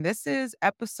This is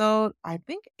episode, I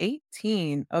think,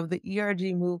 18 of the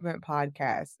ERG Movement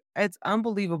podcast. It's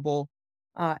unbelievable.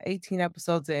 18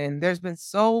 episodes in. There's been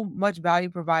so much value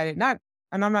provided.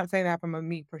 And I'm not saying that from a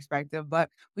me perspective,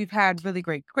 but we've had really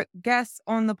great quick guests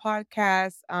on the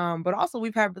podcast. But also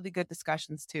we've had really good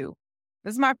discussions too.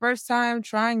 This is my first time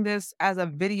trying this as a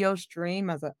video stream,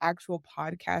 as an actual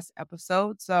podcast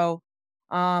episode. So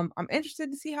I'm interested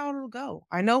to see how it'll go.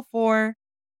 I know for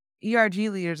ERG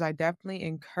leaders, I definitely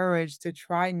encourage to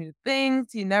try new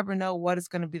things. You never know what is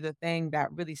going to be the thing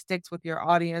that really sticks with your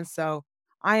audience. So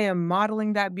I am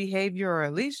modeling that behavior, or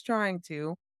at least trying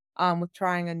to, with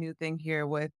trying a new thing here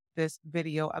with this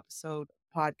video episode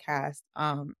podcast.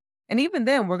 And even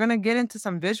then, we're going to get into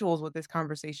some visuals with this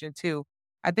conversation too.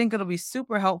 I think it'll be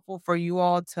super helpful for you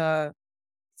all to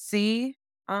see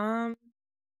um,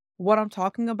 what I'm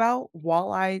talking about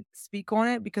while I speak on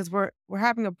it, because we're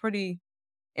having a pretty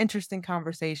interesting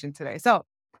conversation today. So,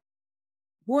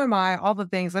 who am I? All the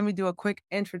things. Let me do a quick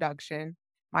introduction.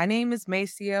 My name is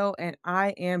Maceo, and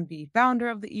I am the founder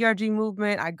of the ERG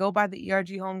movement. I go by the ERG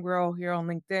Homegirl here on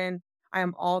LinkedIn. I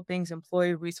am all things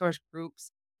employee resource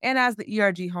groups. And as the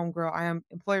ERG Homegirl, I am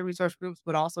employee resource groups,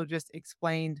 but also just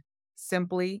explained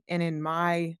simply and in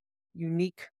my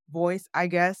unique voice, I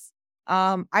guess.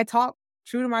 I talk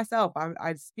true to myself.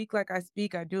 I speak like I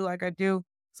speak, I do like I do.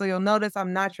 So you'll notice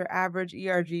I'm not your average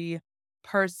ERG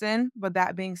person. But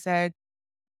that being said,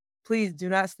 please do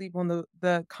not sleep on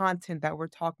the content that we're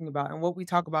talking about and what we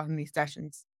talk about in these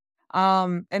sessions.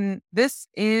 And this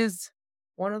is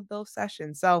one of those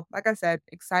sessions. So, like I said,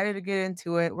 excited to get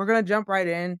into it. We're gonna jump right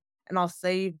in, and I'll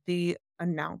save the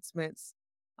announcements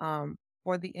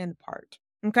for the end part.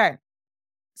 Okay.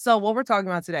 So what we're talking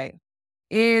about today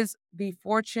is the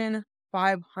Fortune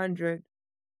 500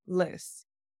 list.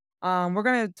 We're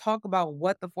going to talk about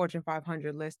what the Fortune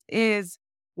 500 list is.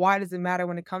 Why does it matter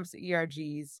when it comes to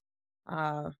ERGs?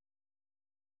 Uh,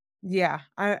 yeah,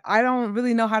 I don't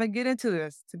really know how to get into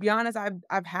this. To be honest,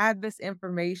 I've had this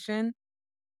information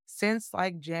since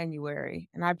like January,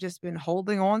 and I've just been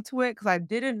holding on to it because I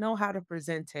didn't know how to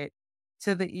present it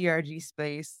to the ERG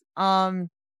space.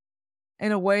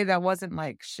 In a way that wasn't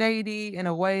like shady, in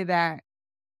a way that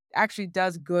actually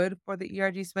does good for the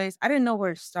ERG space. I didn't know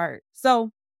where to start.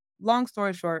 So, long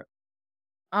story short,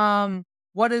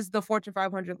 what is the Fortune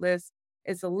 500 list?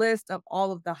 It's a list of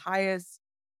all of the highest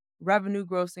revenue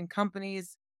grossing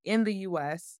companies in the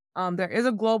US. There is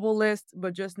a global list,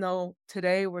 but just know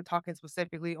today we're talking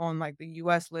specifically on like the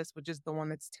US list, which is the one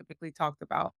that's typically talked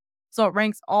about. So it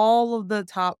ranks all of the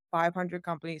top 500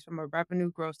 companies from a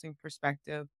revenue grossing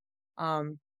perspective.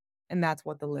 Um, and that's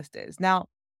what the list is. Now,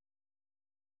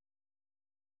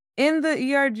 in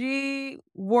the ERG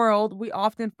world, we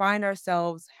often find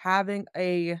ourselves having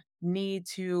a need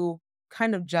to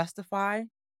kind of justify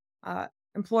uh,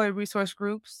 employee resource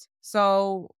groups.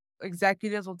 So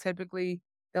executives will typically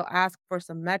they'll ask for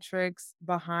some metrics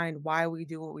behind why we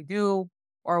do what we do,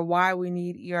 or why we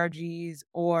need ERGs,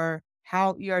 or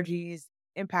how ERGs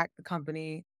impact the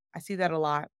company. I see that a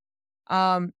lot.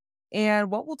 Um, and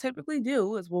what we'll typically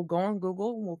do is we'll go on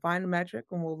Google and we'll find a metric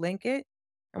and we'll link it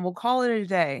and we'll call it a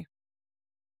day.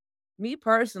 Me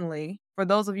personally, for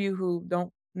those of you who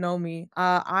don't know me,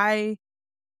 I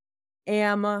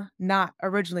am not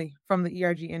originally from the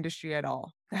ERG industry at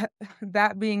all.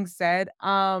 That being said,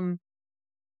 well,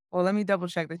 let me double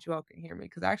check that you all can hear me,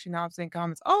 because actually now I'm seeing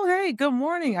comments. Oh, hey, good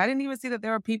morning. I didn't even see that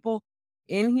there were people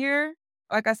in here.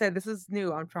 Like I said, this is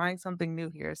new. I'm trying something new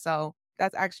here. So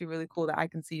that's actually really cool that I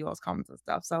can see you all's comments and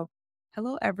stuff. So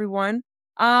hello, everyone.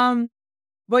 Um,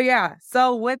 but yeah,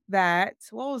 so with that,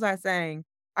 what was I saying?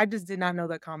 I just did not know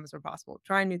that comments were possible.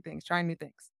 Trying new things, trying new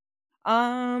things.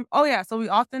 Oh yeah, so we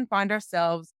often find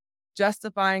ourselves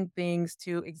justifying things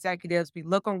to executives. We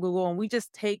look on Google and we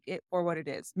just take it for what it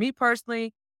is. Me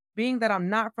personally, being that I'm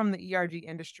not from the ERG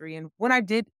industry, and when I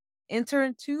did enter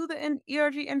into the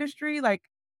ERG industry, like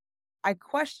I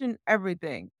questioned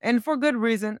everything, and for good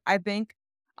reason, I think.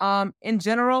 In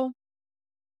general,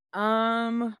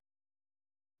 um,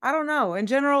 I don't know. In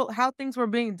general, how things were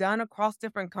being done across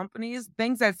different companies,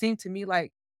 things that seem to me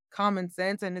like common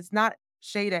sense, and it's not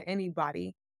shade at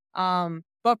anybody.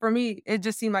 But for me, it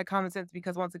just seemed like common sense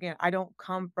because once again, I don't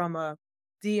come from a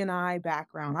D&I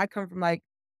background. I come from like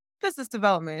business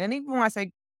development. And even when I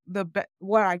say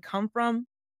where I come from,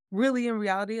 really in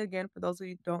reality, again, for those of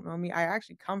you who don't know me, I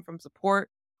actually come from support.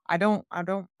 I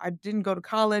didn't go to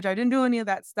college. I didn't do any of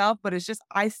that stuff, but it's just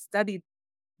I studied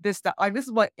this stuff. Like, this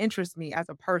is what interests me as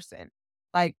a person.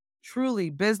 Like, truly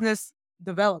business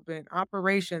development,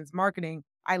 operations, marketing.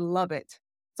 I love it.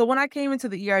 So when I came into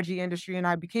the ERG industry and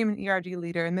I became an ERG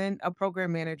leader and then a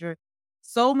program manager,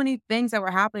 So many things that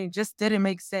were happening just didn't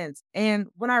make sense. And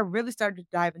when I really started to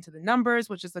dive into the numbers,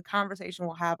 which is a conversation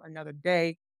we'll have another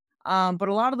day, but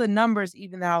a lot of the numbers,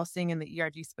 even that I was seeing in the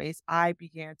ERG space, I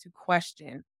began to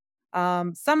question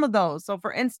some of those. So,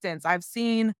 for instance, I've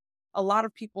seen a lot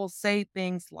of people say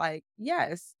things like,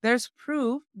 yes, there's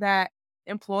proof that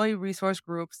employee resource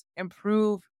groups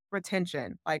improve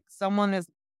retention. Like someone is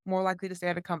more likely to stay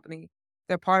at a company,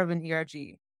 they're part of an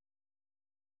ERG.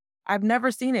 I've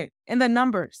never seen it in the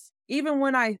numbers. Even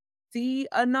when I see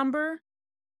a number,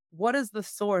 what is the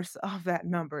source of that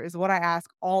number is what I ask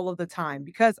all of the time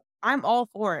because I'm all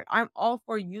for it. I'm all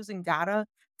for using data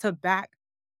to back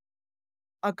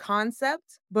a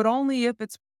concept, but only if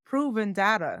it's proven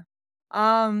data.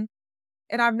 Um,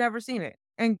 and I've never seen it.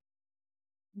 And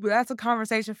that's a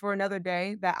conversation for another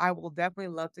day that I will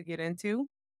definitely love to get into,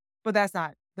 but that's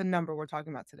not the number we're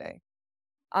talking about today.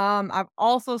 I've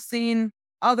also seen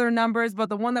other numbers, but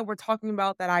the one that we're talking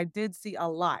about that I did see a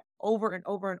lot over and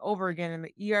over and over again in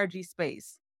the ERG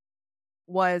space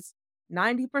was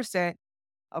 90%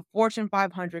 of Fortune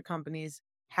 500 companies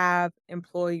have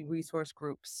employee resource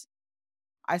groups.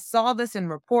 I saw this in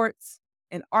reports,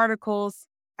 in articles.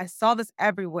 I saw this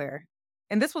everywhere.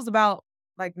 And this was about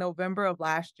like November of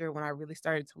last year when I really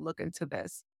started to look into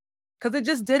this because it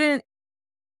just didn't,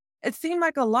 it seemed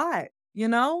like a lot, you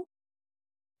know?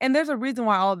 And there's a reason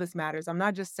why all of this matters. I'm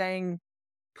not just saying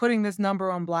putting this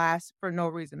number on blast for no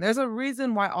reason. There's a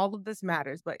reason why all of this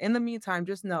matters. But in the meantime,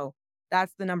 just know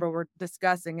that's the number we're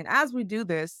discussing. And as we do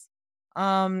this,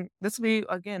 this will be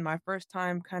again my first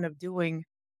time kind of doing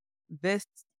this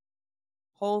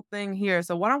whole thing here.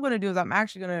 So what I'm going to do is I'm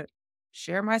actually going to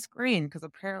share my screen because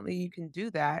apparently you can do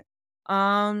that.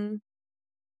 Um,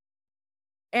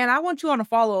 and I want you all to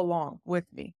follow along with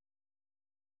me.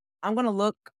 I'm going to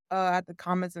look at the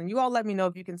comments and you all let me know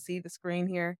if you can see the screen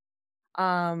here.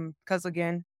 Because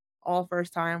again, all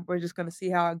first time, we're just gonna see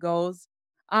how it goes.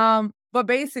 But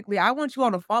basically, I want you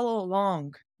all to follow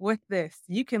along with this.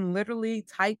 You can literally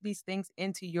type these things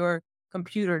into your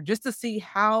computer just to see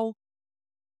how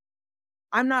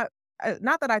I'm not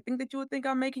not that I think that you would think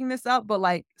I'm making this up, but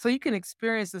like so you can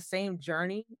experience the same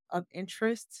journey of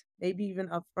interest, maybe even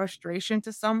of frustration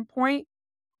to some point.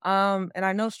 And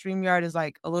I know StreamYard is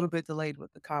like a little bit delayed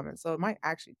with the comments, so it might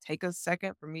actually take a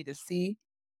second for me to see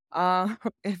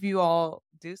if you all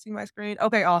do see my screen.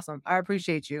 Okay, awesome. I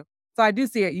appreciate you. So I do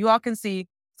see it. You all can see.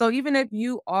 So even if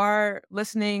you are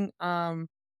listening,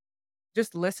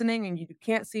 just listening and you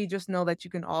can't see, just know that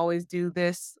you can always do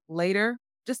this later.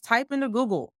 Just type into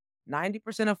Google.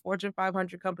 90% of Fortune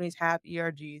 500 companies have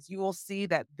ERGs. You will see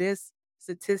that this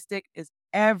statistic is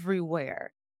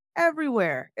everywhere.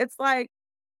 Everywhere. It's like,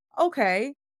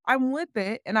 okay, I'm with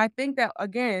it. And I think that,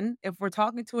 again, if we're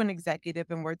talking to an executive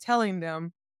and we're telling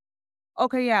them,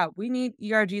 okay, yeah, we need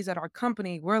ERGs at our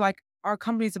company. We're like, our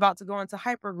company's about to go into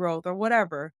hyper growth or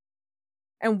whatever.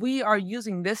 And we are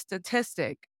using this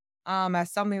statistic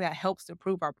as something that helps to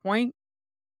prove our point.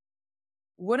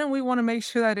 Wouldn't we want to make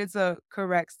sure that it's a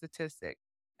correct statistic?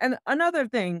 And another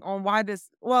thing on why this,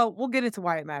 well, we'll get into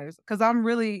why it matters because I'm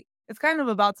really, it's kind of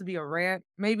about to be a rant.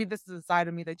 Maybe this is a side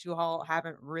of me that you all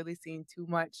haven't really seen too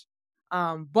much.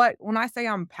 But when I say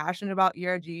I'm passionate about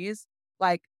ERGs,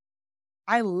 like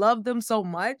I love them so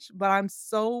much, but I'm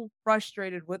so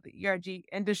frustrated with the ERG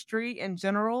industry in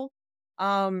general.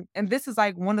 And this is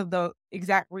like one of the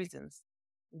exact reasons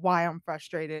why I'm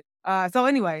frustrated. So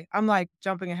anyway, I'm like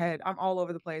jumping ahead. I'm all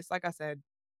over the place. Like I said,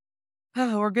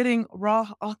 we're getting raw,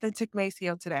 authentic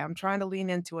Maceo today. I'm trying to lean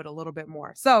into it a little bit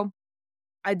more. So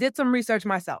I did some research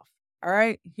myself. All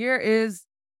right. Here is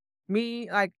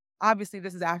me, like, obviously,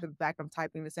 this is after the fact I'm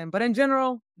typing this in, but in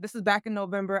general, this is back in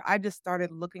November. I just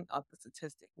started looking up the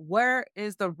statistic. Where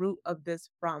is the root of this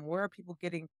from? Where are people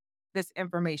getting this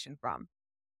information from?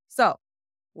 So,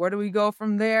 where do we go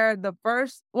from there?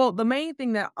 The main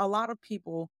thing that a lot of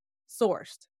people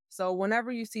sourced. So,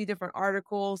 whenever you see different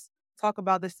articles talk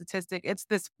about this statistic, it's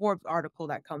this Forbes article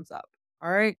that comes up.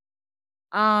 All right.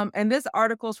 And this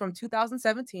article is from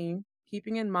 2017,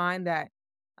 keeping in mind that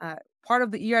uh, part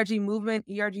of the ERG movement,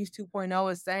 ERGs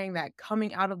 2.0, is saying that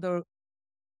coming out of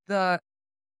the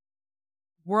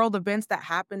world events that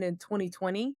happened in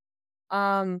 2020,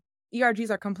 um, ERGs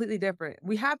are completely different.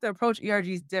 We have to approach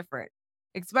ERGs different,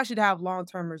 especially to have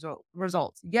long-term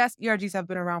results. Yes, ERGs have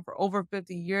been around for over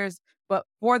 50 years, but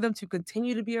for them to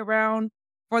continue to be around,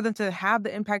 for them to have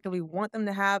the impact that we want them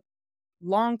to have,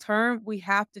 long term, we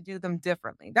have to do them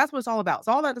differently. That's what it's all about.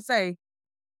 So all that to say,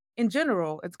 in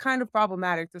general, it's kind of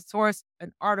problematic to source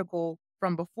an article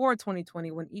from before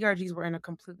 2020 when ERGs were in a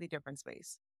completely different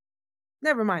space.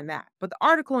 Never mind that. But the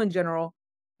article in general,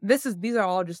 these are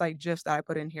all just like GIFs that I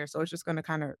put in here, so it's just gonna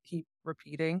kind of keep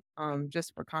repeating,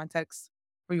 just for context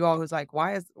for you all who's like,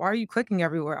 why are you clicking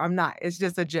everywhere? I'm not. It's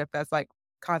just a GIF that's like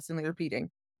constantly repeating.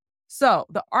 So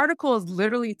the article is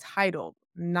literally titled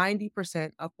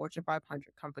 90% of Fortune 500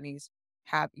 companies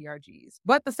have ERGs.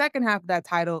 But the second half of that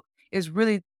title is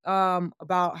really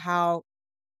about how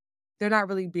they're not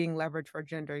really being leveraged for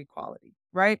gender equality,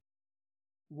 right?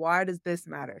 Why does this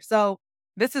matter? So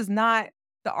this is not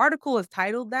the article is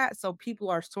titled that, so people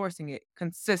are sourcing it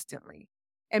consistently.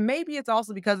 And maybe it's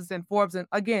also because it's in Forbes. And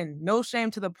again, no shame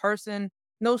to the person,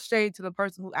 no shade to the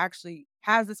person who actually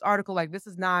has this article. Like, this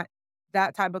is not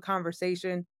that type of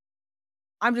conversation.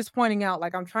 I'm just pointing out,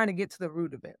 like, I'm trying to get to the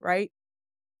root of it, right?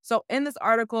 So in this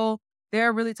article,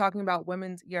 they're really talking about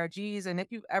women's ERGs. And if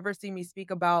you've ever seen me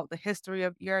speak about the history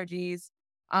of ERGs,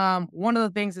 one of the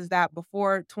things is that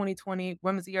before 2020,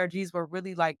 women's ERGs were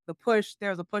really like the push. There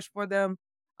was a push for them,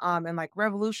 and like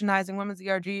revolutionizing women's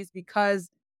ERGs because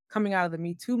coming out of the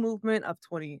Me Too movement of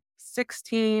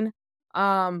 2016,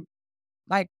 um,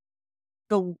 like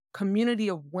the community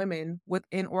of women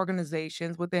within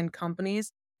organizations, within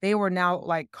companies, they were now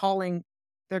like calling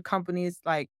their companies,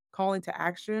 like calling to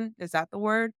action. Is that the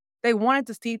word? They wanted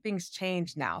to see things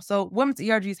change now. So women's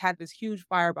ERGs had this huge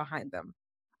fire behind them.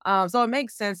 So it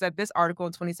makes sense that this article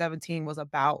in 2017 was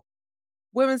about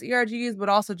women's ERGs, but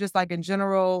also just like in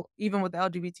general, even with the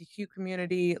LGBTQ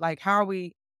community, like how are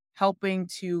we helping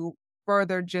to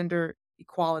further gender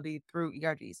equality through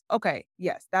ERGs? Okay,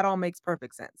 yes, that all makes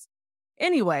perfect sense.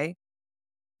 Anyway,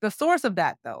 the source of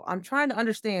that though, I'm trying to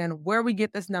understand where we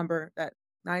get this number that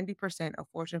 90% of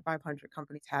Fortune 500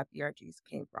 companies have ERGs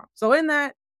came from. So in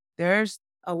that, there's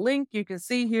a link you can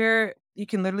see here. You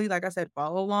can literally, like I said,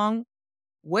 follow along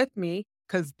with me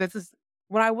because this is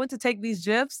when I went to take these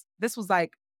GIFs, this was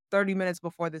like 30 minutes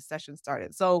before this session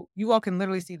started. So you all can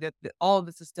literally see that all of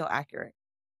this is still accurate.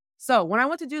 So when I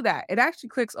went to do that, it actually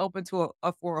clicks open to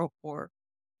a 404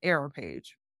 error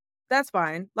page. That's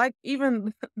fine. Like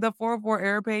even the 404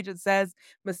 error page, it says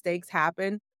mistakes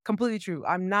happen. Completely true.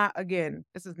 I'm not, again,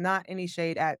 this is not any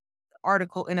shade at the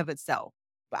article in of itself,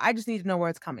 but I just need to know where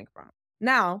it's coming from.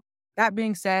 Now, that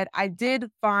being said, I did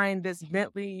find this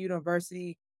Bentley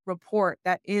University report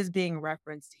that is being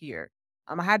referenced here.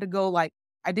 I had to go like,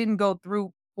 I didn't go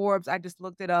through Forbes. I just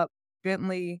looked it up,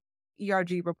 Bentley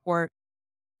ERG report.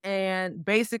 And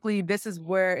basically, this is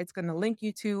where it's going to link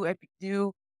you to. If you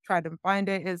do try to find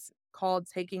it, is called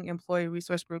Taking Employee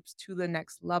Resource Groups to the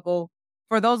Next Level.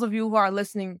 For those of you who are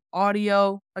listening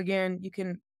audio, again, you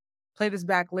can play this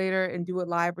back later and do it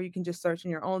live, or you can just search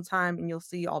in your own time and you'll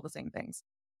see all the same things.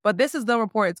 But this is the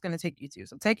report it's going to take you to.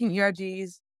 So, taking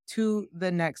ERGs to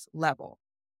the next level.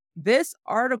 This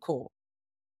article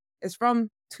is from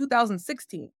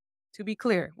 2016, to be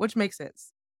clear, which makes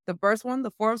sense. The first one,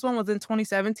 the Forbes one, was in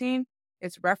 2017.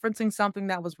 It's referencing something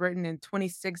that was written in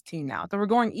 2016 now. So we're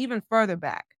going even further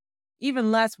back,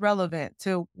 even less relevant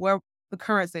to where the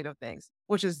current state of things,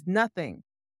 which is nothing.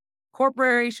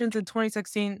 Corporations in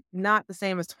 2016, not the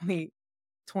same as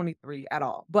 2023 at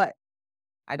all. But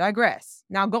I digress.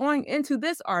 Now, going into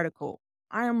this article,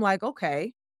 I am like,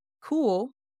 okay,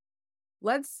 cool.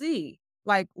 Let's see.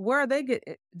 Like, where are they get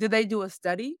it? Did they do a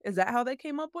study? Is that how they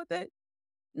came up with it?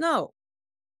 No.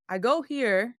 I go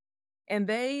here and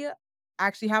they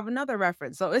actually have another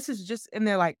reference. So this is just in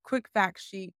their like quick fact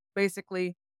sheet.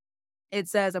 Basically, it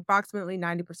says approximately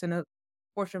 90% of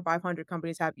Fortune 500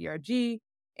 companies have ERG,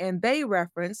 and they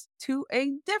reference to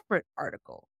a different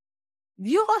article.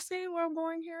 You all see where I'm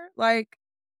going here? Like,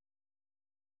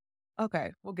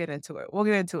 okay, we'll get into it. We'll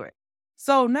get into it.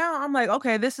 So now I'm like,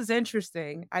 okay, this is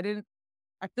interesting. I feel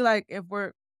like if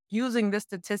we're using this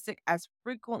statistic as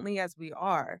frequently as we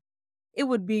are, it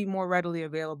would be more readily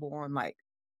available on like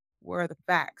where are the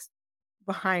facts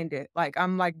behind it. Like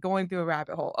I'm like going through a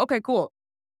rabbit hole. Okay, cool.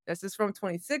 This is from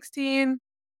 2016.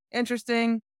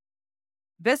 Interesting.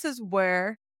 This is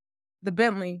where the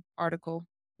Bentley article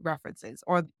references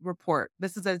or report.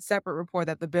 This is a separate report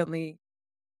that the Bentley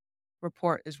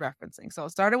report is referencing. So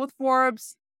it started with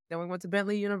Forbes, then we went to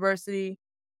Bentley University.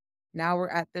 Now we're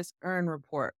at this EARN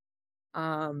report.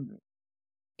 Um,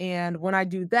 And when I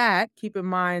do that, keep in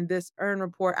mind this EARN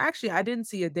report, actually, I didn't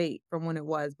see a date from when it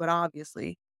was, but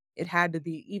obviously it had to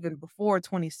be even before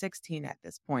 2016 at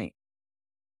this point.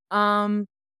 Um,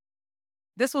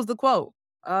 this was the quote.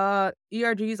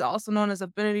 ERGs, also known as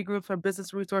affinity groups or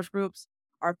business resource groups,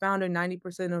 are found in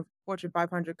 90% of Fortune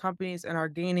 500 companies and are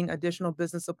gaining additional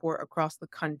business support across the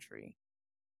country.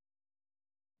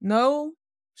 No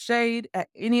shade at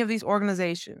any of these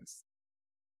organizations.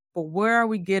 But where are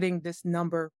we getting this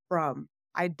number from?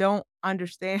 I don't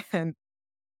understand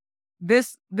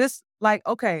this like,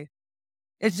 okay,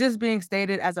 it's just being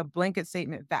stated as a blanket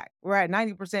statement fact. We're at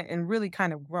 90% and really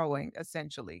kind of growing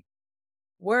essentially.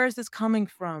 Where is this coming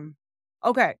from?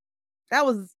 Okay, that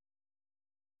was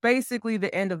basically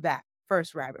the end of that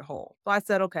first rabbit hole. So I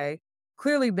said, okay,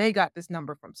 clearly they got this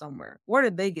number from somewhere. Where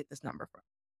did they get this number from?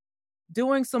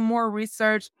 Doing some more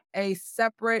research, a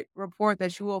separate report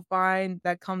that you will find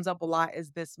that comes up a lot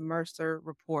is this Mercer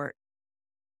report.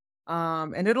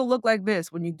 And it'll look like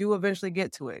this when you do eventually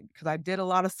get to it, because I did a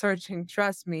lot of searching,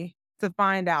 trust me, to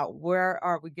find out where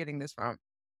are we getting this from.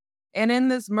 And in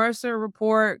this Mercer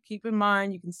report, keep in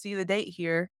mind, you can see the date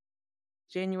here,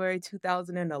 January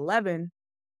 2011.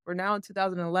 We're now in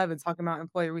 2011 talking about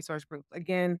employee resource groups.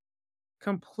 Again,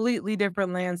 completely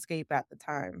different landscape at the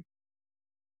time.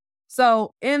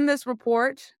 So in this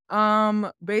report,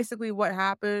 basically what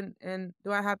happened, and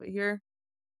do I have it here?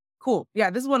 Cool. Yeah,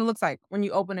 this is what it looks like when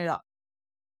you open it up.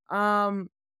 Um,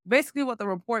 Basically what the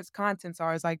report's contents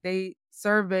are is like they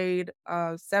surveyed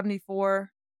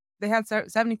 74, they had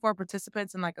 74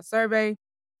 participants in like a survey.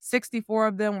 64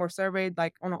 of them were surveyed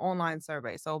like on an online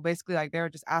survey. So basically like they were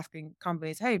just asking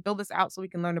companies, "Hey, fill this out so we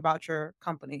can learn about your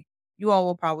company." You all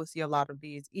will probably see a lot of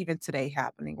these even today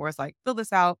happening where it's like, "Fill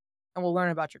this out and we'll learn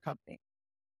about your company."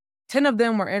 10 of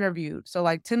them were interviewed. So,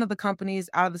 like 10 of the companies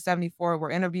out of the 74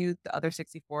 were interviewed. The other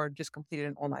 64 just completed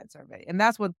an online survey. And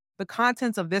that's what the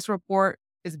contents of this report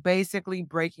is basically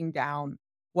breaking down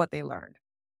what they learned.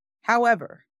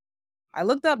 However, I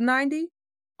looked up 90.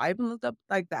 I even looked up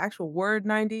like the actual word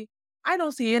 90. I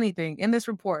don't see anything in this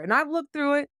report. And I've looked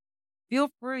through it. Feel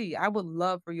free. I would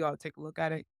love for you all to take a look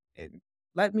at it and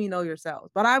let me know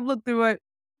yourselves. But I've looked through it.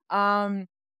 Um,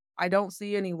 I don't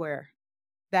see anywhere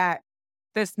that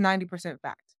this 90%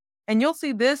 fact. And you'll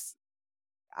see this,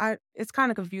 it's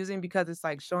kind of confusing because it's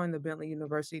like showing the Bentley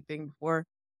University thing before.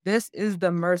 This is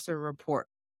the Mercer report,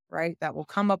 right? That will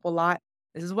come up a lot.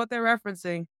 This is what they're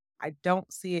referencing. I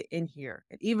don't see it in here.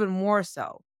 And even more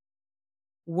so,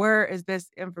 where is this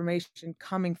information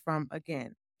coming from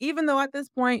again? Even though at this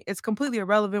point it's completely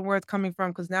irrelevant where it's coming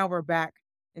from because now we're back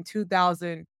in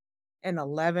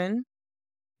 2011.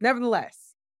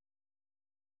 Nevertheless,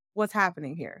 what's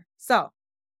happening here? So,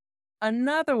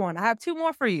 another one. I have 2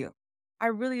 more for you. I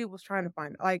really was trying to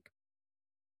find like,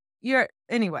 you're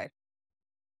anyway.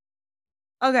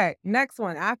 Okay, next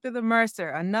one. After the Mercer,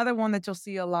 another one that you'll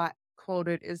see a lot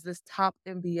quoted is this top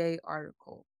MBA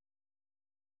article,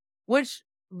 which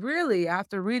really,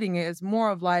 after reading it, is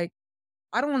more of like,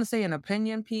 I don't want to say an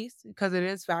opinion piece because it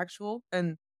is factual.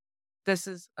 And this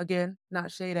is, again,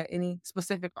 not shade at any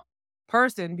specific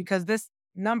person because this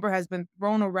number has been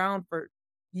thrown around for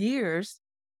years.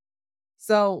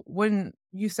 So when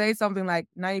you say something like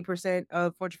 90%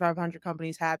 of Fortune 500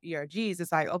 companies have ERGs,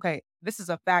 it's like, okay, this is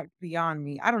a fact beyond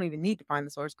me. I don't even need to find the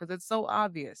source because it's so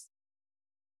obvious.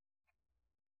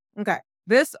 Okay.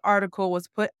 This article was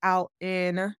put out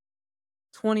in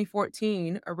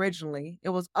 2014 originally. It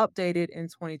was updated in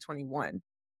 2021.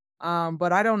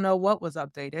 But I don't know what was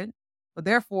updated. But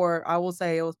therefore, I will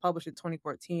say it was published in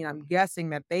 2014. I'm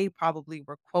guessing that they probably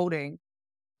were quoting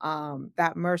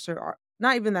that Mercer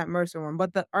not even that Mercer one,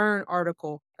 but the Earn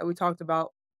article that we talked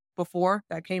about before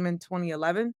that came in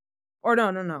 2011. Or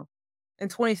no. In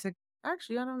 26,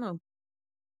 actually, I don't know.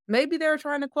 Maybe they were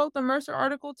trying to quote the Mercer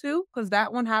article too, because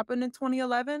that one happened in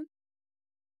 2011.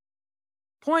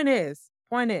 Point is,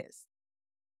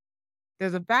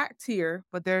 there's a fact here,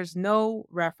 but there's no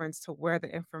reference to where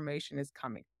the information is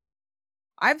coming.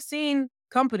 I've seen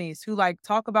companies who like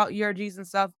talk about ERGs and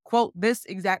stuff quote this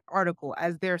exact article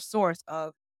as their source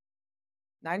of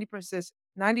 90%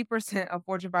 of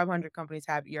Fortune 500 companies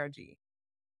have ERG.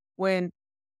 When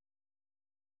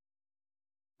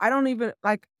I don't even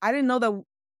like, I didn't know that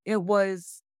it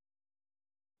was,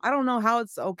 I don't know how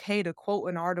it's okay to quote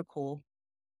an article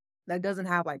that doesn't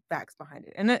have like facts behind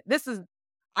it. And this is,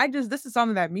 this is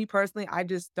something that me personally, I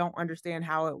just don't understand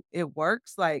how it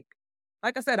works. Like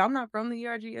I said, I'm not from the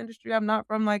ERG industry. I'm not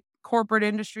from like corporate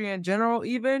industry in general,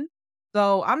 even.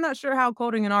 So I'm not sure how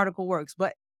quoting an article works,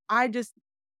 but I just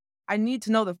I need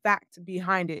to know the fact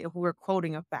behind it if we're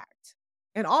quoting a fact.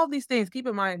 And all these things, keep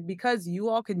in mind, because you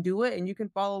all can do it and you can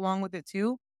follow along with it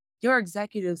too, your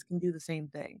executives can do the same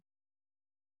thing.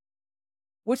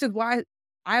 Which is why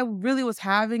I really was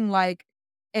having like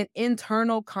an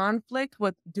internal conflict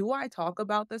with, do I talk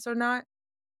about this or not?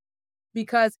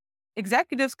 Because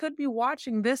executives could be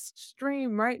watching this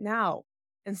stream right now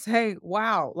and say,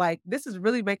 wow, like this is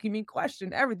really making me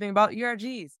question everything about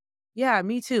ERGs. Yeah,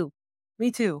 me too.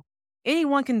 Me too.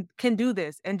 Anyone can do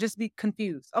this and just be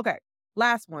confused. Okay,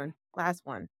 last one. Last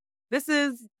one. This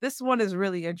one is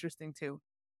really interesting too.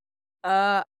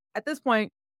 At this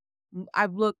point,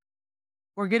 I've looked,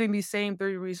 we're getting these same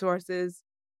three resources.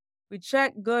 We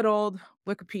check good old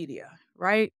Wikipedia,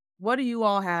 right? What do you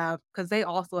all have? Because they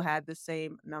also had the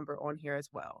same number on here as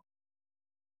well.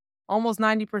 Almost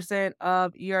 90%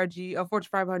 of Fortune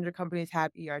 500 companies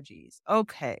have ERGs.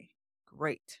 Okay,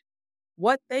 great.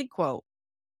 What they quote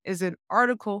is an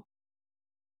article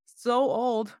so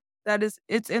old that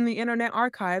it's in the Internet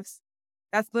Archives.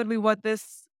 That's literally what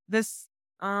this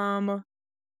um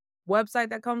website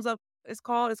that comes up is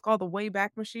called. It's called the Wayback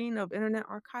Machine of Internet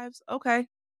Archives. Okay.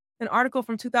 An article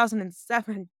from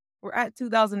 2007. We're at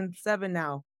 2007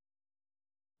 now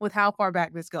with how far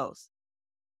back this goes.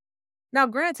 Now,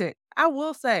 granted, I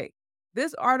will say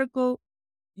this article,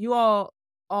 you all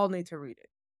need to read it.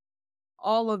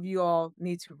 All of you all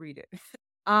need to read it.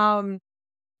 um,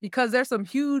 because there's some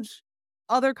huge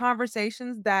other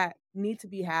conversations that need to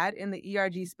be had in the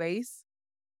ERG space.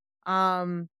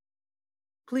 Um,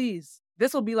 Please,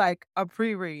 this will be like a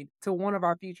pre-read to one of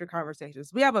our future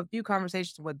conversations. We have a few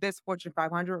conversations with this Fortune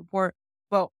 500 report,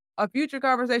 but a future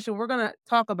conversation, we're going to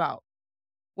talk about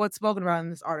what's spoken about in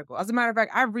this article. As a matter of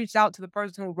fact, I've reached out to the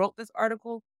person who wrote this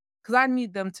article because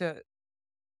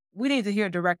we need to hear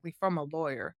directly from a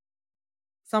lawyer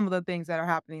some of the things that are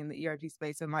happening in the ERG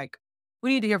space. And like,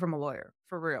 we need to hear from a lawyer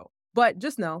for real. But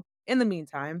just know, in the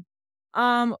meantime,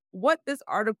 what this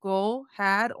article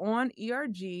had on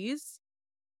ERGs,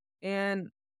 and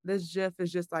this GIF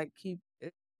is just like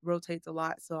it rotates a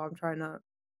lot, so I'm trying to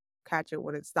catch it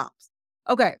when it stops.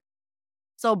 Okay.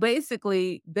 So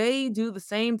basically, they do the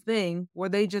same thing where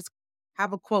they just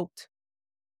have a quote.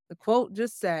 The quote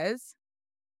just says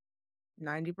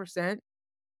 90%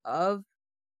 of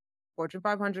Fortune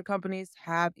 500 companies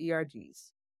have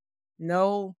ERGs.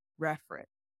 No reference.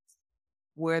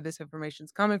 Where this information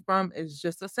is coming from is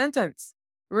just a sentence.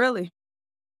 Really.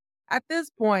 At this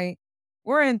point,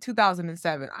 we're in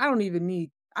 2007. I don't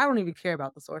even care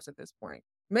about the source at this point.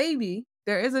 Maybe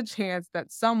there is a chance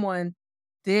that someone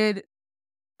did,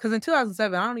 because in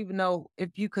 2007, I don't even know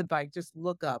if you could like just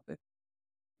look up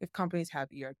if companies have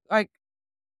ER. Like,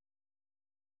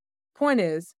 point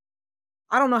is,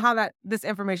 I don't know how this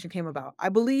information came about. I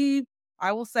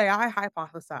will say I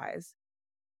hypothesize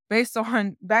based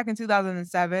on back in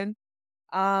 2007,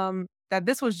 that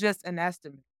this was just an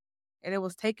estimate and it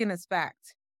was taken as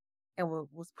fact and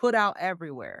was put out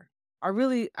everywhere.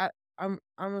 I'm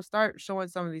gonna start showing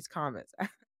some of these comments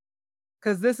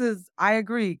because I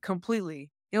agree completely.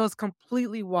 It was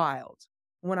completely wild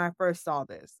when I first saw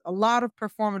this. A lot of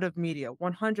performative media,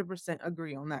 100%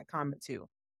 agree on that comment too.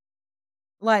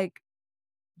 Like,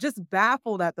 just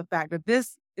baffled at the fact that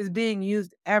this is being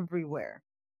used everywhere.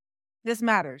 This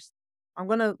matters. I'm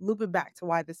gonna loop it back to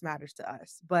why this matters to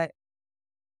us. But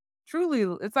truly,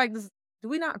 it's like this. Do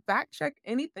we not fact check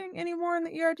anything anymore in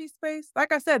the ERG space?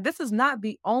 Like I said, this is not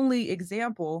the only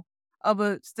example of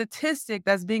a statistic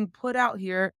that's being put out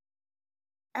here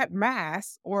at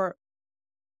mass, or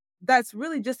that's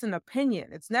really just an opinion.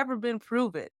 It's never been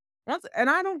proven. And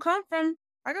I don't come from,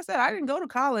 like I said, I didn't go to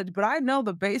college, but I know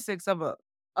the basics of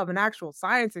an actual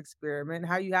science experiment,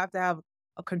 how you have to have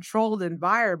a controlled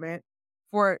environment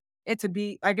for it to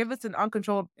be like, if it's an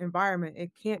uncontrolled environment,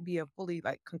 it can't be a fully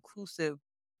like conclusive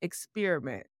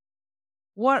experiment.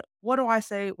 What do I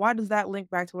say? Why does that link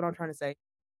back to what I'm trying to say?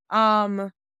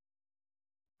 Um,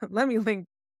 let me link,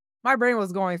 my brain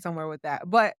was going somewhere with that.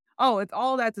 But oh, it's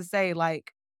all that to say,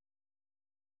 like,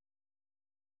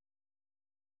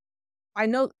 I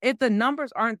know if the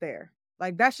numbers aren't there,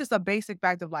 like that's just a basic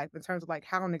fact of life in terms of like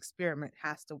how an experiment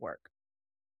has to work.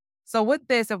 So with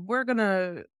this, if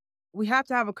we have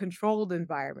to have a controlled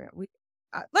environment.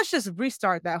 Let's just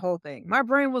restart that whole thing. My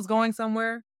brain was going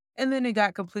somewhere and then it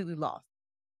got completely lost.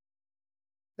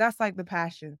 That's like the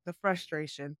passion, the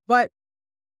frustration. But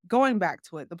going back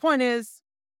to it, the point is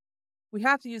we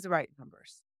have to use the right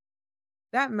numbers.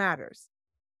 That matters.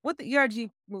 With the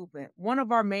ERG movement, one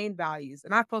of our main values,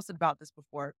 and I've posted about this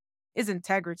before, is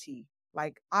integrity,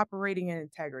 like operating in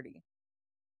integrity.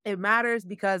 It matters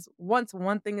because once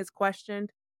one thing is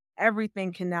questioned,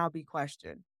 everything can now be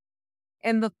questioned.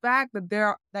 And the fact that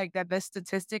that this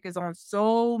statistic is on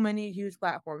so many huge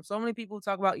platforms, so many people who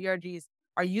talk about ERGs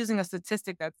are using a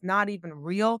statistic that's not even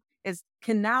real,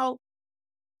 can now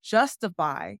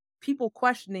justify people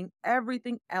questioning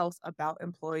everything else about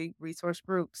employee resource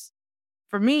groups.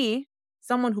 For me,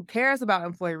 someone who cares about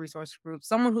employee resource groups,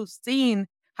 someone who's seen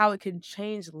how it can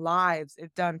change lives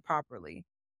if done properly.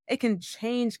 It can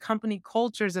change company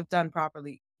cultures if done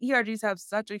properly. ERGs have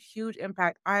such a huge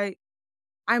impact.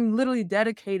 I'm literally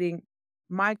dedicating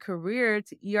my career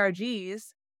to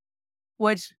ERGs,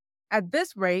 which at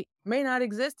this rate may not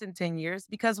exist in 10 years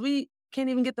because we can't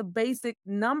even get the basic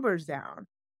numbers down.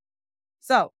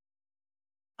 So,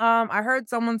 I heard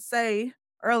someone say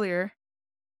earlier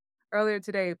earlier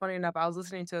today, funny enough, I was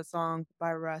listening to a song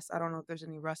by Russ. I don't know if there's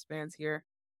any Russ fans here.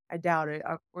 I doubt it.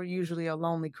 We're usually a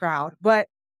lonely crowd. But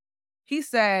he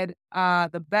said,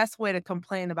 the best way to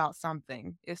complain about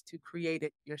something is to create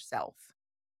it yourself.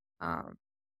 Um,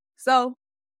 so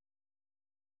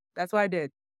that's what I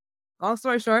did. Long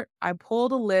story short, I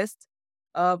pulled a list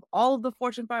of all of the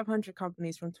Fortune 500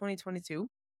 companies from 2022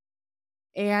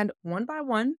 and one by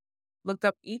one looked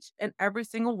up each and every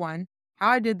single one. How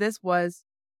I did this was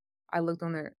I looked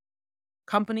on their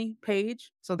company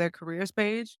page, so their careers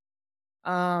page,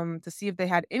 to see if they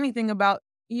had anything about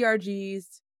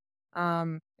ERGs,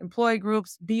 employee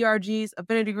groups, BRGs,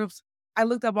 affinity groups. I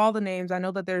looked up all the names. I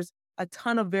know that there's a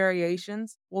ton of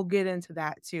variations. We'll get into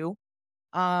that too.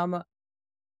 Um,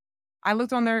 I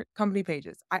looked on their company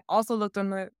pages. I also looked on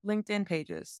their LinkedIn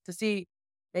pages to see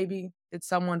maybe did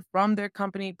someone from their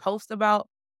company post about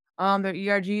their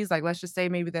ERGs. Like let's just say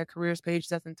maybe their careers page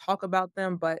doesn't talk about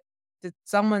them, but did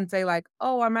someone say like,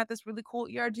 "Oh, I'm at this really cool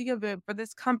ERG event for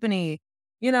this company."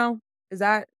 You know, is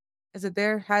that is it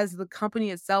there? Has the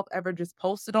company itself ever just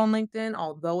posted on LinkedIn,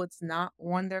 although it's not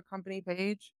on their company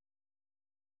page?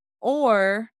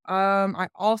 Or, I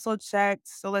also checked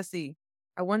so let's see.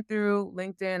 I went through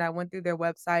LinkedIn, I went through their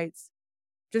websites,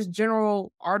 just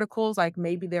general articles, like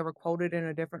maybe they were quoted in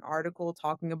a different article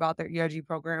talking about their ERG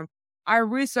program. I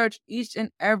researched each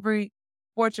and every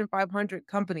Fortune 500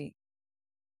 company.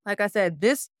 Like I said,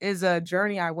 this is a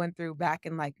journey I went through back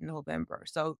in like November.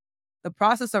 So the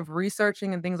process of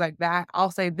researching and things like that,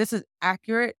 I'll say this is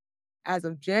accurate as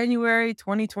of January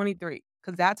 2023,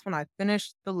 because that's when I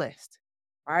finished the list.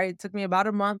 All right. It took me about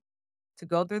a month to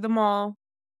go through them all.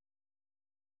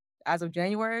 As of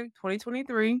January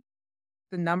 2023,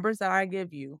 the numbers that I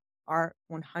give you are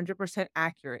 100%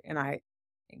 accurate and I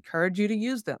encourage you to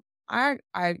use them. I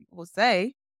will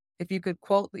say if you could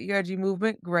quote the ERG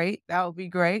movement, great, that would be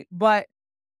great. But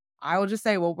I will just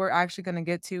say what we're actually going to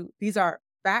get to. These are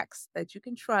facts that you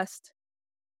can trust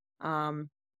um,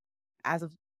 as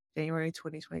of January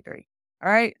 2023.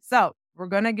 All right. So we're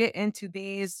going to get into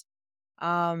these.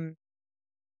 Um,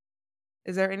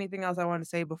 is there anything else I want to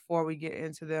say before we get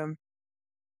into them?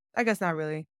 I guess not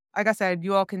really. Like I said,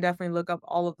 you all can definitely look up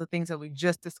all of the things that we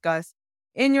just discussed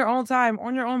in your own time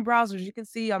on your own browsers. You can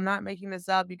see I'm not making this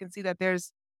up. You can see that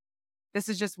this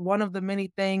is just one of the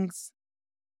many things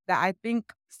that I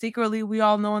think secretly we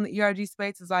all know in the ERG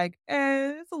space is like,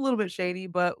 it's a little bit shady,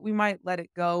 but we might let it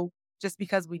go just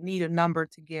because we need a number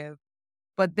to give.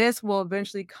 But this will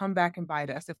eventually come back and bite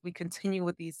us if we continue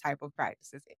with these type of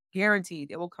practices. Guaranteed,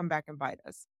 it will come back and bite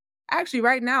us. Actually,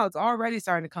 right now, it's already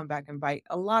starting to come back and bite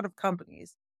a lot of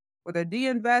companies where they're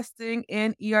de-investing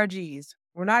in ERGs.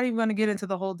 We're not even going to get into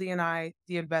the whole DNI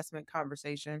de-investment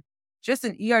conversation. Just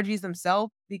in ERGs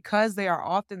themselves, because they are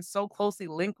often so closely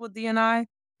linked with DNI,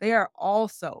 they are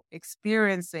also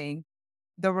experiencing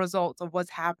the results of what's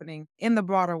happening in the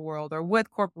broader world or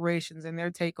with corporations and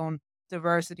their take on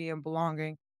diversity and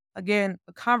belonging. Again,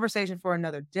 a conversation for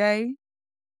another day.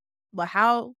 But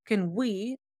how can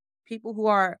we, people who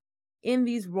are in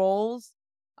these roles,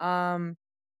 um,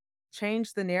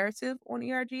 change the narrative on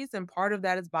ERGs? And part of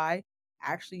that is by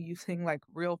actually using like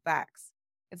real facts.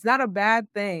 It's not a bad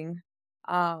thing.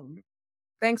 Um,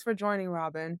 Thanks for joining,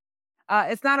 Robin.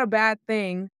 It's not a bad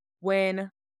thing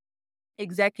when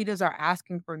executives are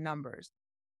asking for numbers.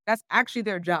 That's actually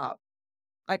their job.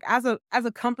 Like as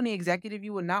a company executive,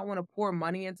 you would not want to pour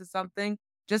money into something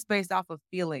just based off of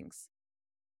feelings.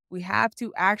 We have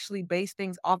to actually base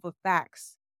things off of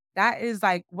facts. That is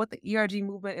like what the ERG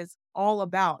movement is all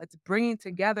about. It's bringing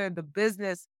together the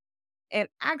business and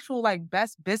actual like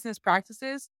best business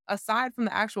practices aside from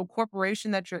the actual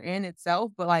corporation that you're in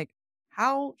itself, but like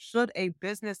how should a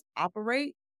business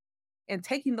operate and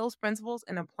taking those principles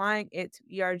and applying it to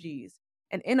ERGs.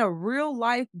 And in a real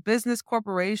life business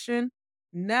corporation,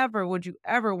 never would you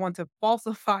ever want to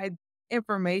falsify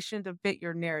information to fit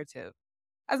your narrative.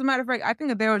 As a matter of fact, I think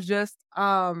that there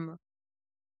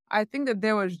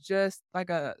was just like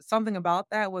a something about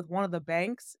that with one of the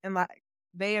banks and like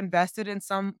they invested in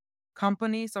some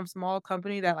company, some small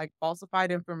company that like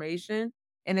falsified information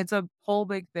and it's a whole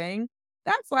big thing.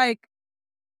 That's like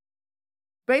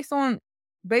based on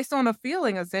based on a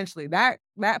feeling essentially. That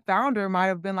founder might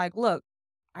have been like, "Look,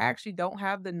 I actually don't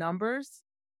have the numbers,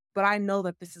 but I know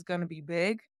that this is gonna be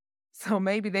big." So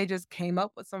maybe they just came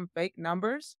up with some fake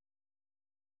numbers.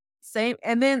 Same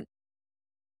and then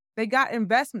they got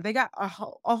investment. They got a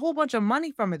whole bunch of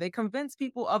money from it. They convinced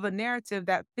people of a narrative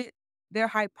that fit their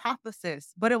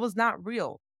hypothesis, but it was not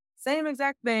real. Same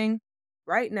exact thing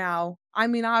right now. I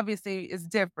mean, obviously, it's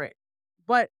different,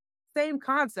 but same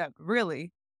concept,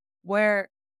 really, where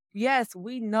yes,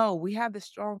 we know we have this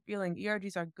strong feeling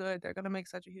ERGs are good. They're going to make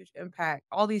such a huge impact,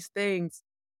 all these things.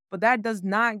 But that does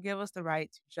not give us the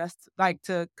right to just like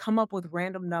to come up with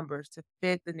random numbers to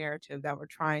fit the narrative that we're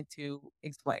trying to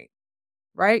explain,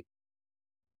 right?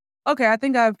 Okay, I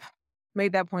think I've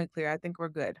made that point clear. I think we're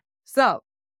good. So,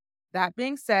 that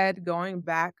being said, going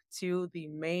back to the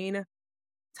main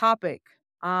topic,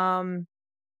 um,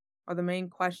 or the main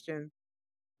question,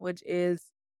 which is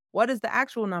what is the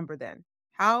actual number then?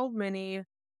 How many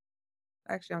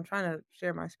actually I'm trying to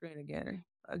share my screen again.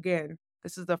 Again,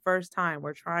 this is the first time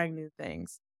we're trying new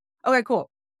things. Okay, cool.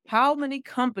 How many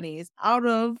companies out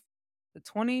of the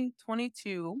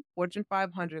 2022 Fortune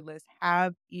 500 list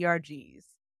have ERGs?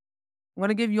 I'm going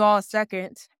to give you all a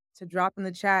second to drop in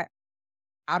the chat.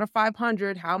 Out of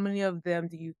 500, how many of them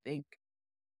do you think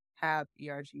have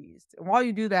ERGs? And while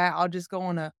you do that, I'll just go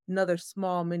on another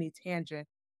small mini tangent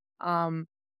um,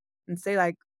 and say,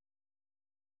 like,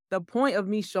 the point of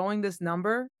me showing this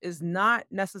number is not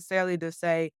necessarily to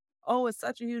say, oh, it's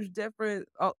such a huge difference.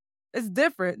 Oh, it's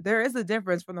different. There is a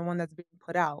difference from the one that's being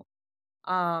put out.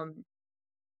 Um,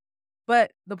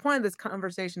 but the point of this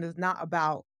conversation is not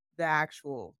about the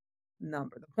actual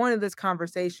number. The point of this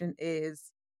conversation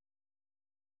is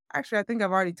actually, I think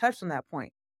I've already touched on that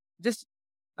point. Just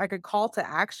like a call to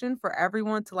action for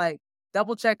everyone to like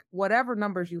double check whatever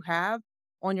numbers you have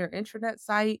on your intranet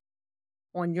site,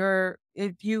 on your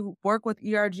if you work with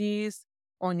ERGs,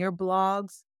 on your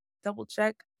blogs, double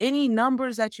check any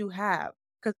numbers that you have.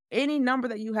 Because any number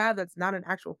that you have that's not an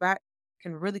actual fact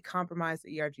can really compromise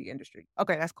the ERG industry.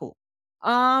 Okay, that's cool.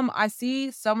 I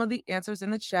see some of the answers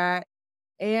in the chat.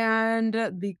 And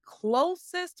the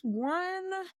closest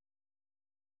one,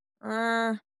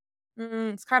 uh,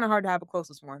 it's kind of hard to have a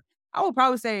closest one. I would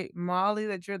probably say Molly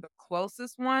that you're the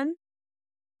closest one.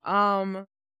 Um,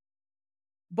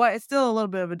 but it's still a little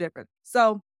bit of a difference.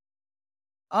 So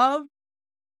of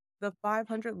the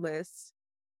 500 lists,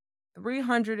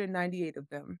 398 of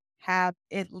them have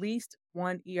at least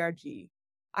one ERG.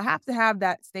 I have to have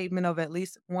that statement of at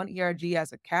least one ERG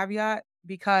as a caveat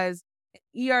because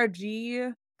an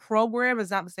ERG program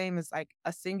is not the same as like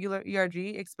a singular ERG,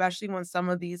 especially when some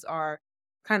of these are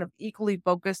kind of equally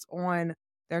focused on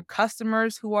their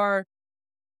customers who are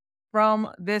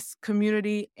from this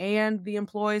community and the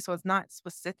employees. So it's not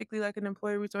specifically like an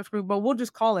employee resource group, but we'll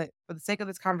just call it for the sake of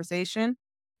this conversation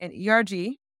an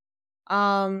ERG.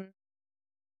 Um,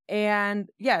 and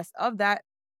yes, of that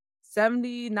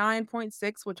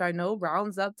 79.6, which I know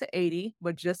rounds up to 80,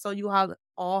 but just so you have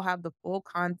all have the full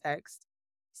context,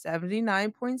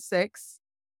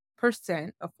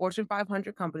 79.6% of Fortune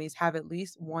 500 companies have at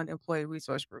least one employee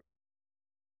resource group.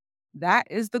 That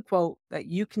is the quote that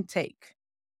you can take.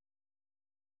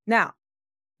 Now,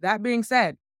 that being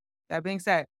said,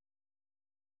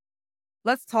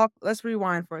 let's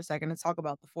rewind for a second and talk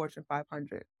about the Fortune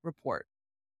 500 report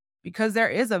because there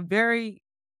is a very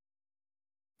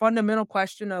fundamental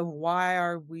question of why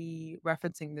are we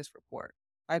referencing this report?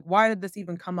 Like, why did this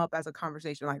even come up as a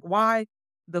conversation? Like, why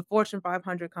the Fortune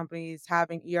 500 companies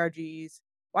having ERGs?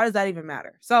 Why does that even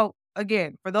matter? So,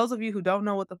 again, for those of you who don't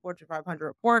know what the Fortune 500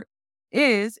 report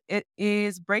is, it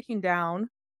is breaking down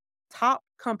top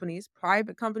companies,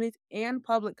 private companies, and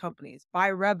public companies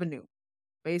by revenue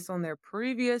based on their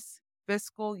previous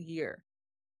fiscal year,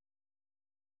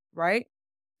 right?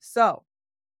 So,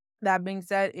 that being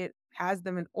said, it has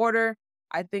them in order.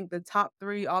 I think the top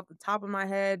 3 off the top of my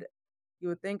head, you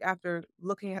would think after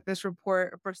looking at this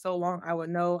report for so long, I would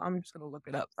know. I'm just gonna look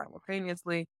it up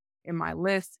simultaneously in my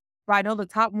list. But I know the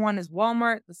top one is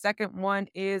Walmart. The second one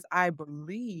is, I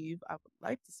believe, I would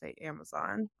like to say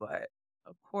Amazon, but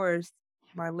of course,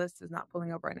 my list is not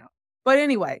pulling up right now. But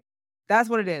anyway, that's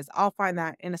what it is. I'll find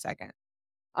that in a second.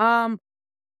 Um,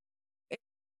 it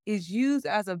is used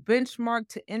as a benchmark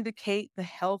to indicate the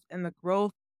health and the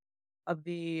growth of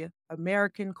the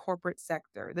American corporate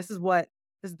sector. This is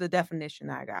the definition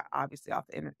I got, obviously, off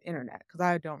the internet, because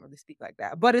I don't really speak like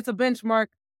that. But it's a benchmark.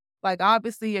 Like,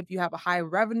 obviously, if you have a high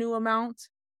revenue amount,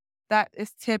 that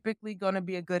is typically going to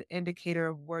be a good indicator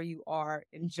of where you are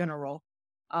in general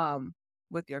um,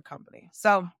 with your company.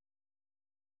 So,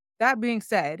 that being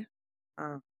said,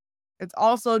 uh, it's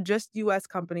also just US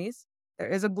companies. There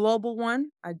is a global one.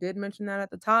 I did mention that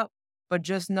at the top, but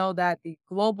just know that the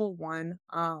global one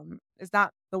is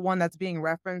not the one that's being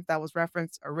referenced that was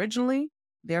referenced originally.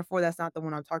 Therefore, that's not the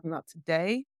one I'm talking about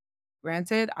today.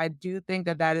 Granted, I do think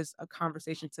that that is a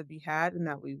conversation to be had and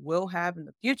that we will have in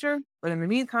the future. But in the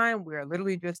meantime, we're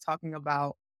literally just talking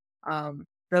about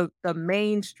the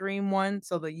mainstream one.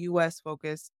 So the US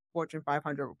focused Fortune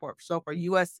 500 report. So for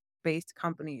US based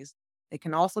companies, they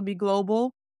can also be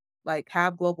global, like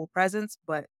have global presence,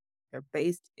 but they're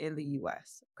based in the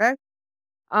US. Okay.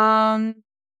 Um,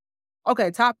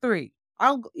 Okay, top 3.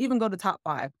 Even go to top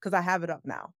 5 because I have it up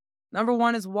now. Number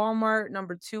 1 is Walmart,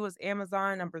 number 2 is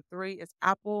Amazon, number 3 is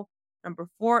Apple, number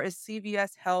 4 is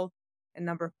CVS Health, and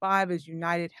number 5 is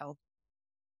United Health.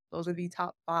 Those are the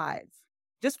top 5.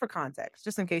 Just for context,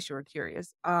 just in case you were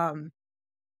curious.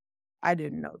 I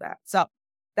didn't know that. So,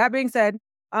 that being said,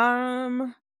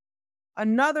 um,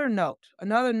 another note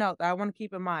that I wanna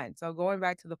keep in mind. So, going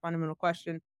back to the fundamental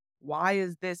question, why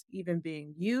is this even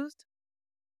being used?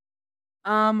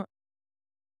 Um,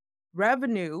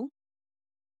 Revenue.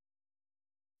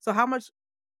 So how much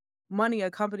money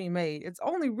a company made, it's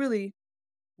only really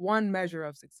one measure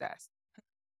of success.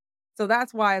 So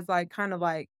that's why it's like kind of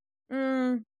like,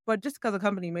 but just because a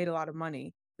company made a lot of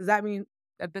money, does that mean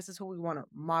that this is who we want to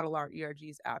model our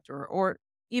ERGs after or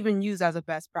even use as a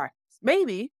best practice?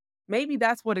 Maybe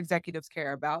that's what executives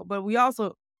care about, but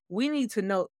we need to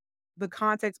know the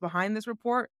context behind this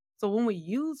report. So when we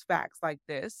use facts like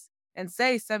this and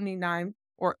say 79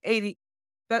 or 80,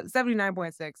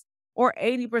 79.6 or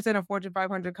 80% of Fortune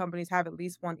 500 companies have at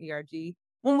least one ERG,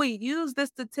 when we use this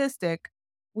statistic,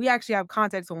 we actually have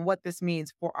context on what this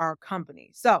means for our company.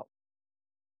 So,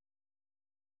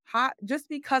 just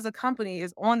because a company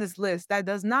is on this list, that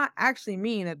does not actually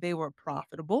mean that they were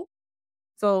profitable.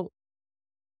 So,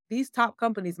 these top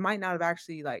companies might not have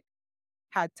actually like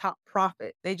had top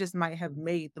profit. They just might have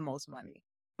made the most money.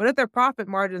 But if their profit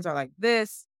margins are like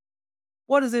this,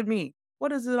 what does it mean? What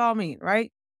does it all mean,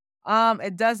 right?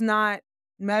 It does not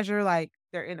measure like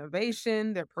their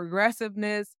innovation, their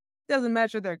progressiveness, doesn't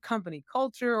measure their company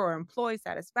culture or employee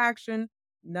satisfaction,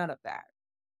 none of that.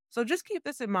 So just keep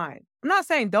this in mind. I'm not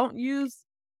saying don't use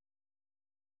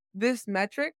this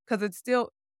metric because it's still,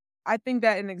 I think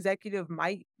that an executive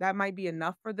that might be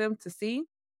enough for them to see.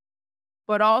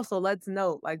 But also, let's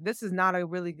note like this is not a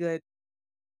really good,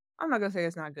 I'm not going to say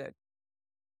it's not good,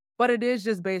 but it is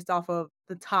just based off of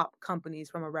the top companies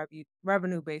from a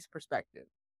revenue based perspective.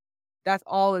 That's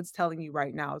all it's telling you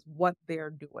right now is what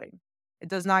they're doing. It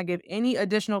does not give any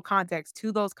additional context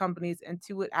to those companies and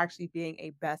to it actually being a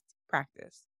best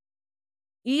practice.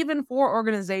 Even for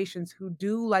organizations who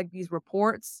do like these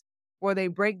reports where they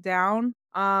break down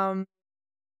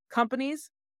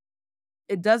companies,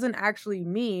 it doesn't actually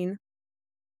mean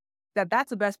that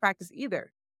that's a best practice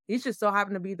either. These just so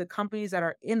happen to be the companies that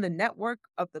are in the network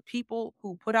of the people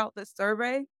who put out this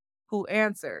survey who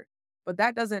answer, but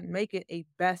that doesn't make it a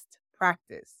best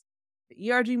practice.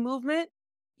 The ERG movement,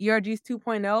 ERGs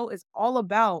 2.0, is all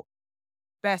about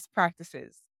best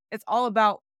practices. It's all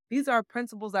about these are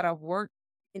principles that have worked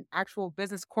in actual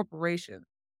business corporations.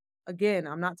 Again,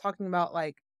 I'm not talking about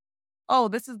like, oh,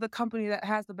 this is the company that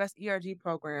has the best ERG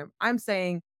program. I'm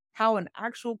saying how an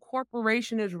actual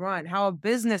corporation is run, how a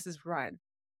business is run.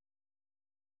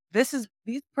 These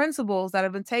principles that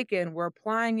have been taken, we're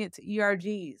applying it to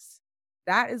ERGs.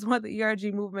 That is what the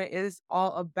ERG movement is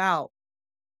all about.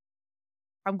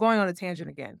 I'm going on a tangent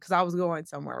again because I was going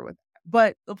somewhere with that.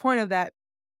 But the point of that,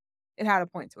 it had a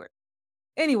point to it.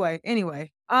 Anyway,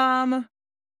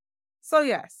 so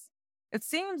yes, it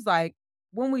seems like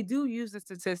when we do use the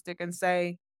statistic and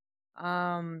say,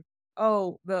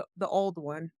 oh, the old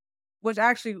one, which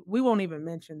actually we won't even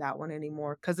mention that one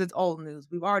anymore because it's old news.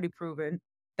 We've already proven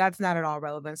that's not at all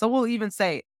relevant. So we'll even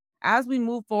say, as we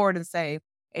move forward and say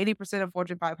 80% of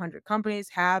Fortune 500 companies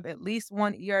have at least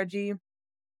one ERG,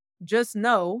 just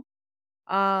know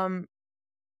um,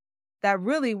 that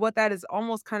really what that is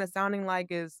almost kind of sounding like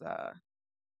is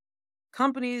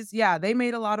companies, yeah, they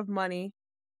made a lot of money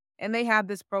and they have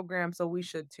this program, so we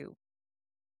should too.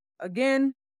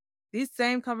 Again, these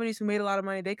same companies who made a lot of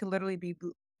money, they could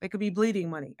be bleeding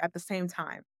money at the same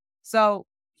time. So,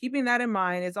 keeping that in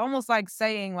mind, it's almost like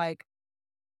saying like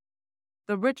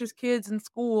the richest kids in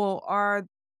school are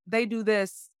they do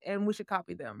this and we should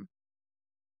copy them,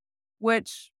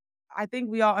 which I think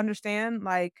we all understand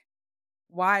like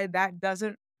why that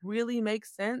doesn't really make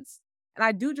sense. And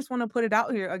I do just want to put it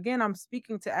out here. Again, I'm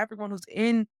speaking to everyone who's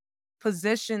in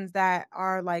positions that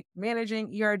are like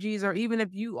managing ERGs, or even if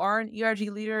you are an ERG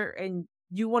leader and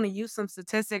you want to use some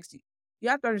statistics, you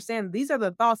have to understand these are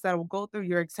the thoughts that will go through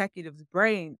your executive's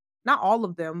brain. Not all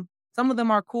of them. Some of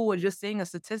them are cool with just seeing a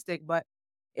statistic, but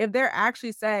if they're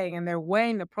actually saying and they're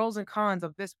weighing the pros and cons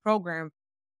of this program,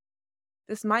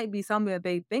 this might be something that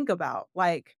they think about.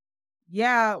 Like,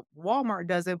 yeah, Walmart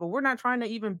does it, but we're not trying to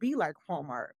even be like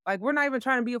Walmart. Like, we're not even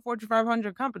trying to be a Fortune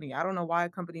 500 company. I don't know why a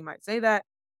company might say that.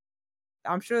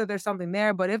 I'm sure that there's something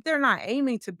there, but if they're not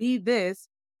aiming to be this,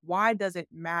 why does it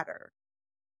matter?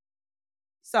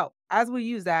 So, as we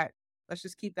use that, let's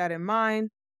just keep that in mind.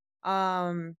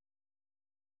 Um,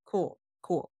 cool,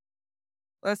 cool.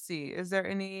 Let's see. Is there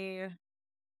any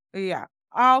yeah.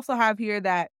 I also have here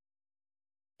that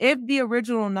if the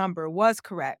original number was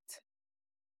correct,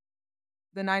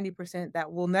 the 90%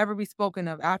 that will never be spoken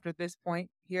of after this point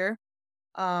here,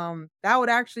 that would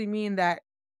actually mean that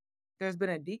there's been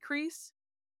a decrease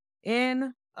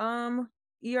in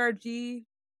ERG.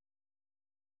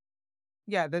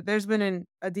 Yeah, that there's been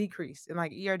a decrease in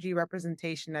like ERG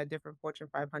representation at different Fortune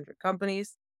 500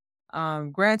 companies.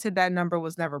 Granted, that number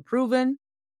was never proven,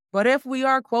 but if we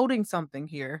are quoting something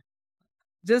here,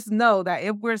 just know that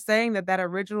if we're saying that that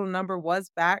original number was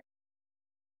back,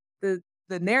 the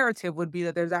the narrative would be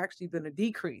that there's actually been a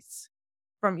decrease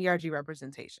from ERG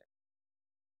representation.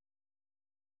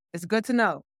 It's good to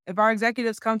know. If our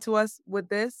executives come to us with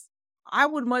this, I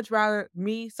would much rather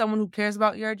me, someone who cares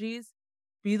about ERGs,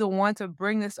 be the one to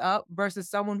bring this up versus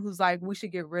someone who's like, we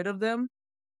should get rid of them.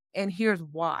 And here's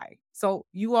why. So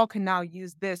you all can now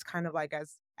use this kind of like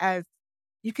as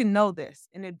you can know this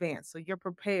in advance. So you're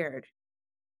prepared.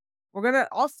 We're gonna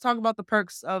also talk about the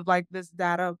perks of like this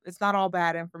data. It's not all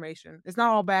bad information. It's not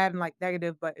all bad and like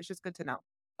negative, but it's just good to know.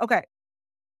 Okay.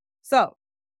 So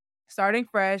starting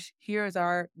fresh, here is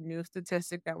our new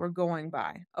statistic that we're going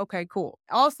by. Okay, cool.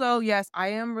 Also, yes, I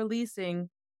am releasing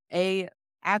a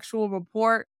actual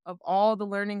report of all the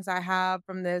learnings I have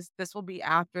from this. This will be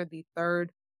after the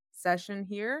third session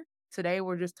here. Today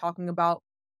we're just talking about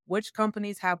which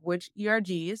companies have which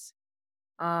ERGs.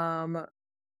 Um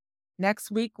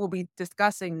Next week we'll be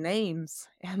discussing names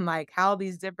and like how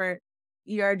these different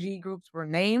ERG groups were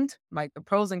named, like the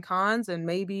pros and cons and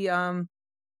maybe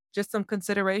just some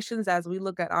considerations as we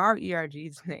look at our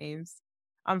ERG's names.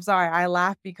 I'm sorry, I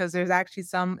laugh because there's actually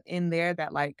some in there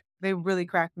that like they really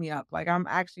crack me up. Like I'm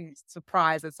actually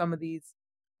surprised that some of these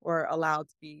were allowed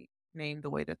to be named the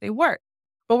way that they were.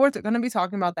 But we're going to be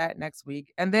talking about that next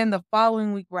week. And then the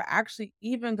following week, we're actually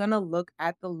even going to look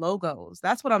at the logos.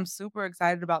 That's what I'm super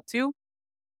excited about too.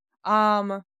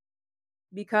 Um,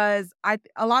 because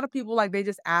a lot of people like they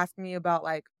just ask me about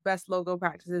like best logo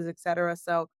practices, etc.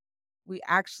 So we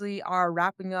actually are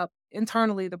wrapping up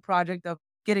internally the project of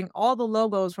getting all the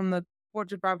logos from the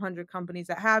Fortune 500 companies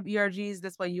that have ERGs.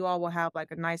 This way, you all will have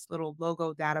like a nice little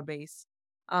logo database.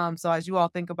 So as you all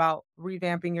think about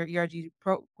revamping your ERG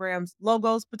programs,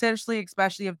 logos potentially,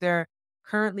 especially if they're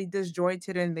currently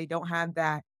disjointed and they don't have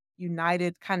that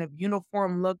united kind of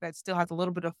uniform look that still has a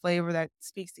little bit of flavor that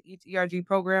speaks to each ERG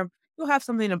program, you'll have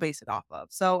something to base it off of.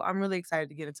 So I'm really excited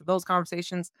to get into those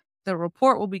conversations. The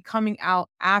report will be coming out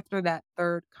after that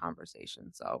third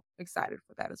conversation, so excited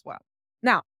for that as well.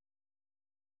 Now,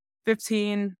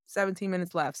 15, 17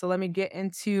 minutes left, so let me get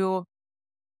into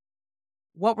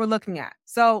what we're looking at.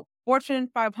 So, Fortune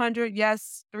 500,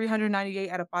 yes, 398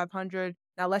 out of 500.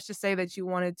 Now, let's just say that you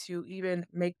wanted to even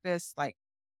make this, like,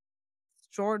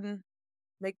 shorten,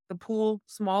 make the pool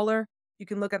smaller. You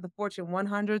can look at the Fortune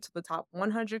 100 to the top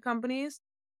 100 companies,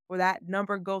 where that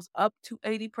number goes up to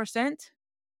 80%.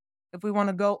 If we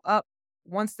wanna go up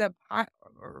one step high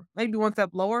or maybe one step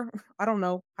lower, I don't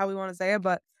know how we wanna say it,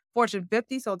 but Fortune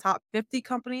 50, so top 50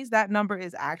 companies, that number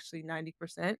is actually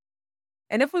 90%.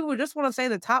 And if we would just wanna say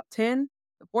the top 10,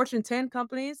 the Fortune 10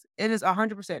 companies, it is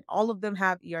 100%. All of them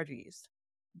have ERGs.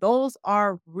 Those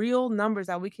are real numbers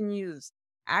that we can use,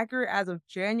 accurate as of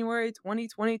January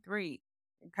 2023,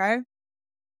 okay?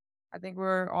 I think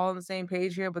we're all on the same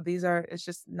page here, but it's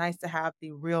just nice to have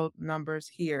the real numbers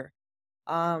here.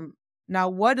 Um, Now,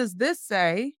 what does this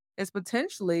say is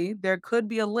potentially there could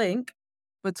be a link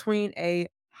between a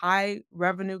high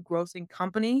revenue grossing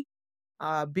company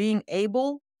being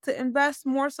able to invest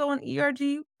more so in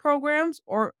ERG programs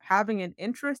or having an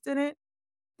interest in it.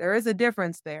 There is a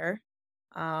difference there.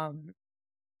 Um,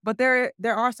 but there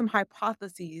are some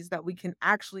hypotheses that we can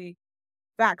actually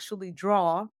factually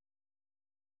draw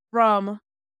from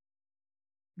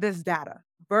this data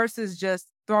versus just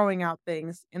throwing out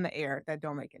things in the air that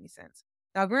don't make any sense.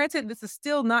 Now, granted, this is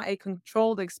still not a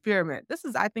controlled experiment. This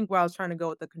is, I think, where I was trying to go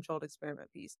with the controlled experiment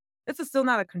piece. This is still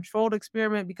not a controlled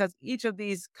experiment because each of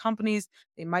these companies,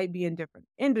 they might be in different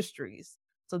industries.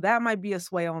 So that might be a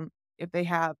sway on if they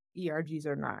have ERGs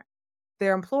or not.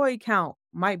 Their employee count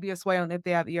might be a sway on if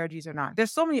they have ERGs or not.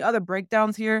 There's so many other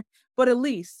breakdowns here, but at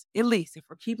least if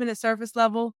we're keeping it surface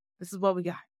level, this is what we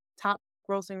got. Top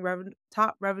revenue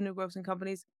grossing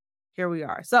companies. Here we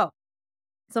are. So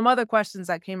Some other questions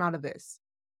that came out of this.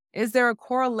 Is there a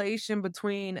correlation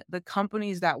between the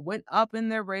companies that went up in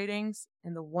their ratings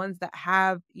and the ones that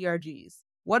have ERGs?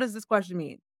 What does this question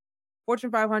mean?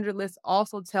 Fortune 500 list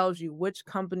also tells you which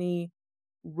company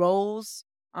rose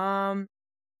in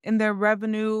their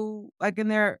revenue, like in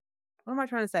their, what am I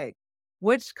trying to say?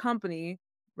 Which company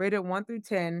rated 1 through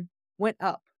 10 went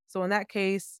up. So in that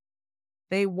case,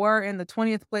 they were in the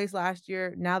 20th place last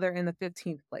year. Now they're in the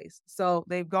 15th place. So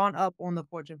they've gone up on the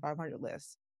Fortune 500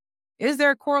 list. Is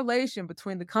there a correlation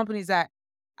between the companies that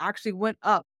actually went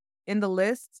up in the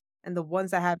list and the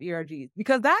ones that have ERGs?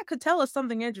 Because that could tell us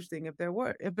something interesting if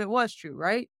it was true,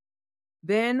 right?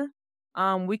 Then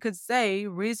we could say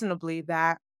reasonably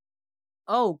that,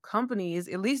 oh, companies,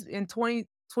 at least in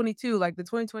 2022, like the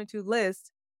 2022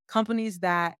 list, companies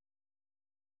that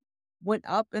went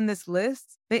up in this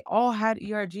list, they all had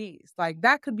ERGs. Like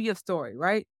that could be a story,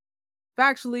 right?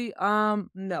 Factually,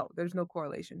 no, there's no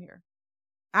correlation here.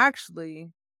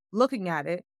 Actually, looking at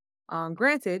it,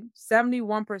 granted,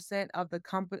 71% of the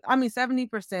company, I mean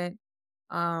 70%,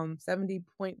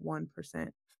 70.1%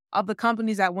 of the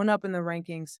companies that went up in the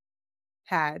rankings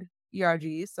had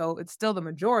ERGs, so it's still the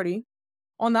majority.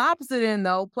 On the opposite end,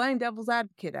 though, playing devil's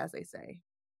advocate, as they say,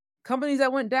 companies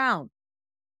that went down,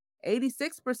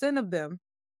 86% of them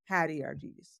had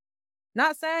ERGs.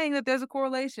 Not saying that there's a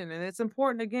correlation, and it's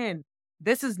important again.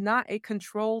 This is not a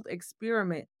controlled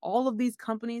experiment. All of these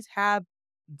companies have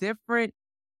different,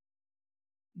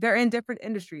 they're in different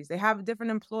industries. They have different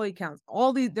employee counts.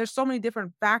 There's so many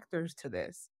different factors to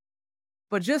this.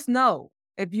 But just know,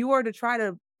 if you were to try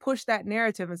to push that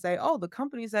narrative and say, oh, the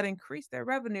companies that increased their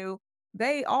revenue,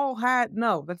 they all had,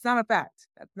 no, that's not a fact.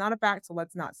 That's not a fact. So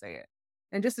let's not say it.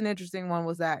 And just an interesting one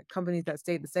was that companies that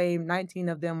stayed the same, 19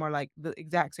 of them were like the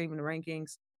exact same in the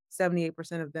rankings.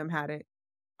 78% of them had it.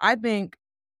 I think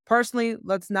personally,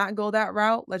 let's not go that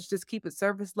route. Let's just keep it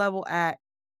surface level at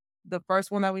the first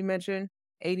one that we mentioned.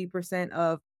 80%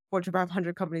 of Fortune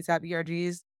 500 companies have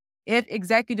ERGs. If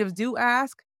executives do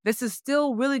ask, this is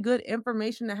still really good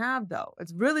information to have, though.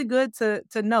 It's really good to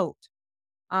note.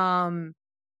 Um,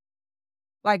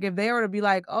 like if they were to be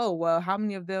like, oh, well, how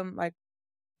many of them like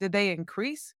did they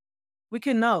increase? We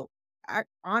can know.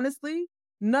 Honestly,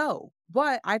 no.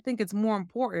 But I think it's more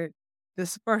important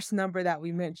this first number that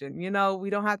we mentioned. We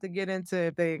don't have to get into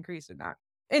if they increase or not.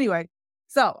 Anyway,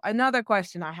 so another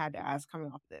question I had to ask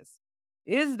coming off this.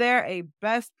 Is there a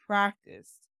best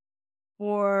practice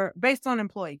for based on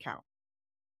employee count?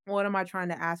 What am I trying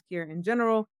to ask here in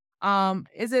general?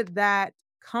 Is it that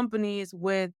companies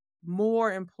with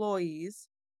more employees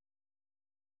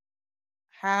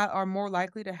are more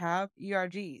likely to have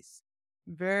ERGs?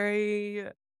 Very,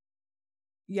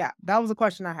 yeah, that was a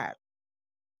question I had.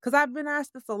 Because I've been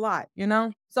asked this a lot.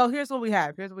 So here's what we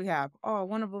have. Here's what we have. Oh,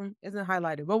 one of them isn't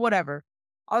highlighted, but whatever.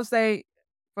 I'll say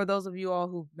for those of you all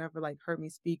who've never like heard me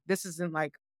speak, this isn't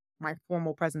like my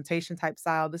formal presentation type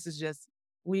style. This is just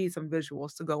we need some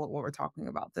visuals to go with what we're talking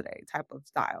about today, type of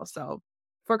style. So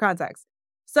for context.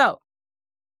 So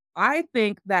I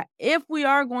think that if we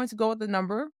are going to go with the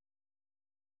number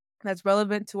that's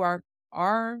relevant to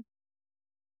our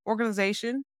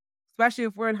organization, especially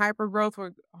if we're in hyper growth,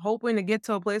 we're hoping to get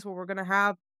to a place where we're going to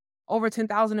have over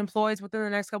 10,000 employees within the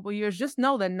next couple of years. Just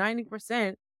know that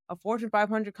 90% of Fortune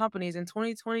 500 companies in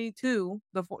 2022,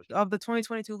 of the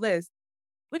 2022 list,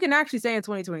 we can actually say in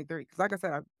 2023, because like I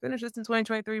said, I finished this in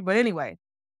 2023. But anyway,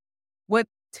 with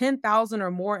 10,000 or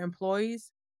more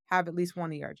employees have at least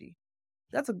one ERG.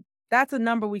 That's a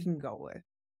number we can go with.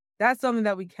 That's something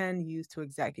that we can use to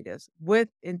executives with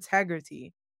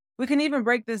integrity. We can even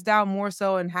break this down more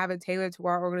so and have it tailored to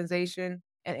our organization.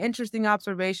 An interesting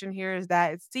observation here is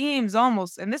that it seems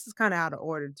almost, and this is kind of out of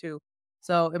order too,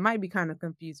 so it might be kind of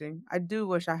confusing. I do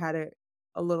wish I had it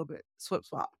a little bit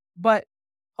swap, but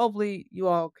hopefully you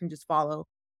all can just follow.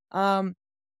 Um,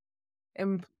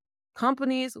 and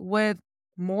companies with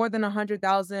more than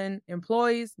 100,000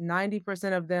 employees,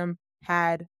 90% of them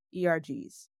had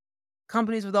ERGs.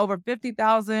 Companies with over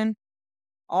 50,000,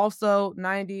 also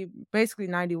basically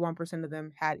 91% of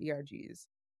them had ERGs.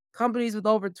 Companies with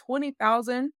over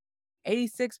 20,000,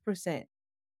 86%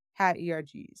 had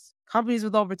ERGs. Companies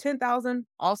with over 10,000,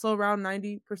 also around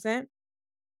 90%,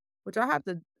 which I have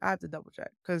to double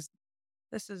check because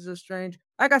this is just strange.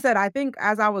 Like I said, I think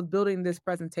as I was building this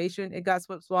presentation, it got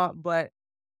swap, but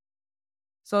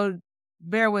so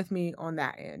bear with me on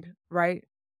that end, right?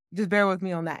 Just bear with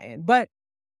me on that end. But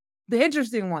the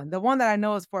interesting one, the one that I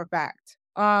know is for a fact,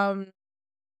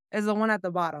 is the one at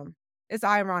the bottom. It's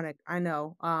ironic, I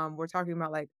know. We're talking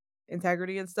about like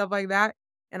integrity and stuff like that,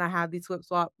 and I have these flip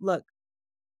swap. Look,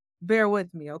 bear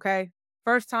with me, okay?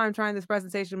 first time trying this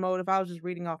presentation mode, if I was just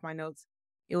reading off my notes,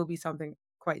 it would be something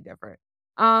quite different.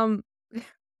 Um,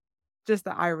 just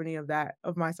the irony of that,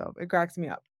 of myself, it cracks me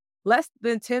up. Less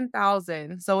than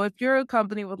 10,000. So if you're a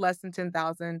company with less than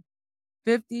 10,000,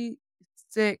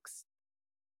 56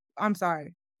 I'm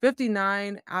sorry,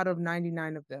 59 out of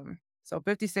 99 of them. So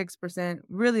 56%,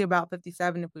 really about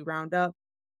 57 if we round up,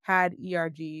 had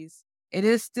ERGs. It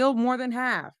is still more than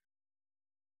half,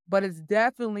 but it's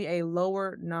definitely a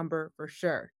lower number for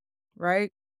sure,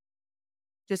 right?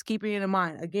 Just keeping it in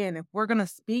mind. Again, if we're going to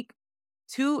speak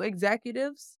to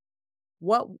executives,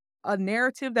 what a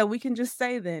narrative that we can just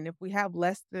say then, if we have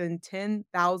less than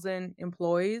 10,000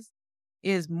 employees,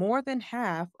 is more than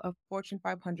half of Fortune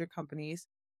 500 companies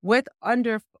with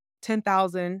under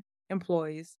 10,000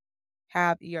 employees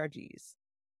have ERGs.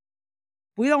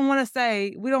 We don't want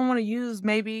to use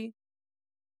maybe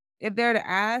if they're to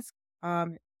ask,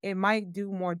 it might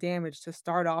do more damage to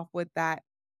start off with that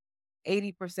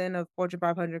 80% of Fortune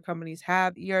 500 companies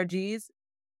have ERGs.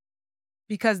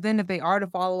 Because then if they are to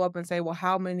follow up and say, "Well,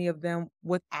 how many of them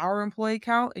with our employee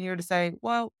count?" And you're to say,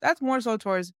 "Well, that's more so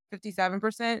towards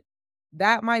 57%."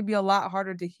 That might be a lot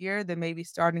harder to hear than maybe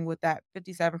starting with that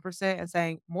 57% and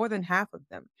saying more than half of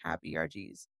them have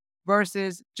ERGs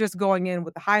versus just going in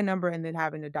with a high number and then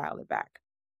having to dial it back.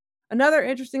 Another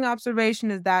interesting observation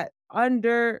is that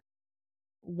under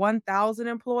 1,000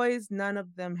 employees, none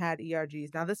of them had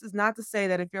ERGs. Now, this is not to say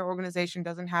that if your organization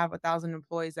doesn't have 1,000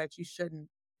 employees that you shouldn't.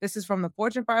 This is from the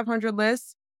Fortune 500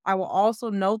 list. I will also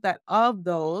note that of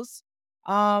those,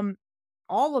 um,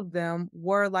 all of them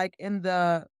were like in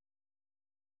the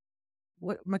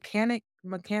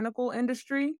mechanical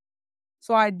industry.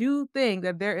 So I do think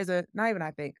that there is a not even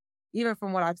I think, even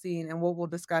from what I've seen and what we'll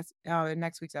discuss in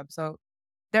next week's episode,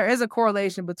 there is a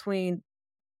correlation between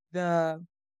the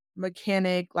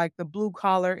mechanic, like the blue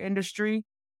collar industry,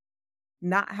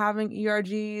 not having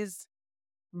ERGs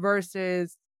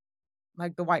versus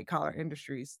like the white collar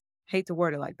industries. Hate to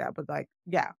word it like that, but like,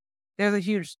 yeah, there's a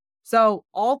huge. So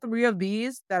all three of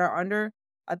these that are under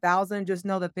 1,000, just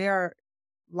know that they are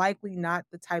likely not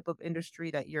the type of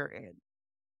industry that you're in.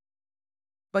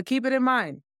 But keep it in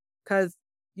mind, because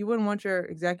you wouldn't want your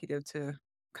executive to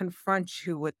confront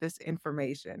you with this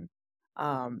information.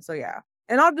 So yeah.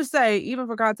 And I'll just say, even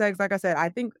for context, like I said, I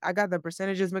think I got the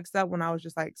percentages mixed up when I was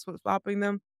just like swapping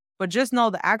them. But just know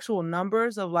the actual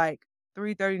numbers of like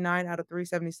 339 out of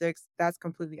 376, that's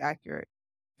completely accurate.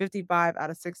 55 out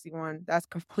of 61, that's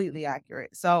completely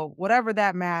accurate. So whatever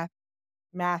that math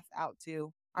out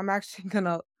to. I'm actually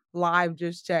gonna live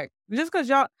just check. Just because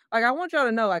y'all like I want y'all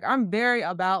to know, like I'm very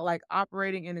about like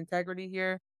operating in integrity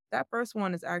here. That first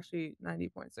one is actually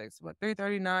 90.6, but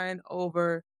 339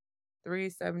 over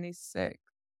 376.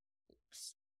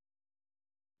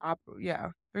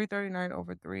 Yeah, 339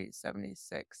 over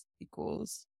 376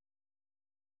 equals.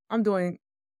 I'm doing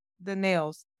the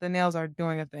nails. The nails are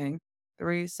doing a thing.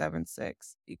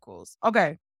 376 equals.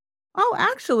 Okay. Oh,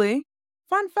 actually,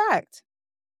 fun fact.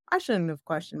 I shouldn't have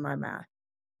questioned my math.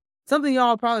 Something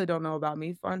y'all probably don't know about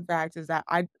me, fun fact, is that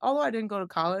although I didn't go to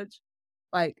college,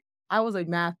 like, I was a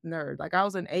math nerd. Like, I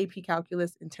was an AP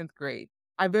calculus in 10th grade.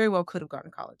 I very well could have gone to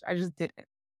college. I just didn't.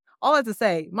 All that to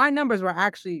say, my numbers were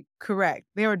actually correct.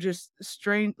 They were just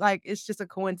strange, like, it's just a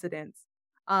coincidence.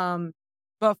 Um,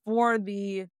 but for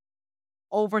the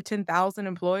over 10,000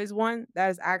 employees one, that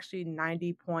is actually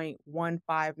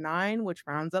 90.159, which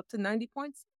rounds up to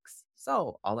 90.6.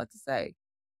 So, all that to say,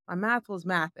 my math was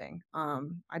mathing.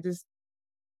 I just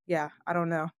yeah, I don't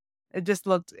know. It just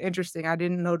looked interesting. I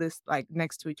didn't notice, like,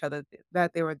 next to each other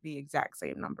that they were the exact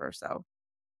same number, so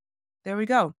there we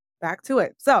go. Back to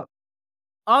it. So,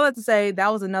 all that to say,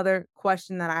 that was another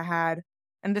question that I had,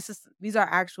 and these are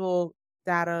actual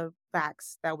data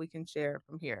facts that we can share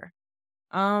from here.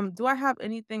 Do I have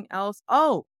anything else?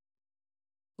 Oh,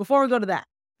 before we go to that,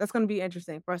 that's gonna be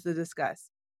interesting for us to discuss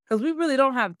because we really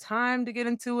don't have time to get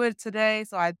into it today,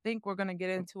 so I think we're gonna get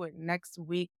into it next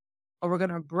week, or we're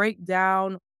gonna break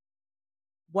down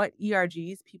what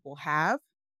ERGs people have,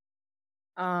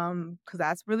 because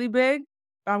that's really big.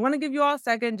 But I wanna give you all a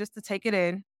second just to take it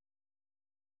in,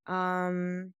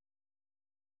 um,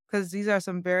 because these are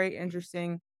some very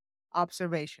interesting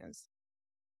observations.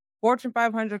 Fortune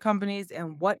 500 companies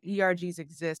and what ERGs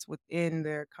exist within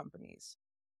their companies.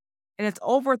 And it's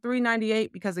over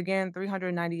 398 because, again,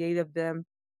 398 of them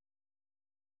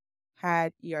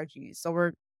had ERGs. So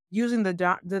we're using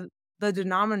the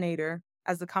denominator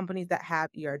as the companies that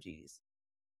have ERGs.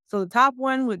 So the top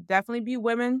one would definitely be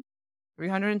women.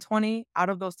 320 out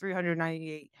of those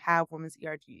 398 have women's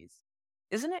ERGs.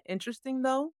 Isn't it interesting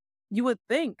though? You would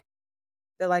think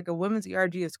that like a women's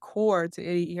ERG is core to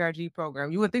any ERG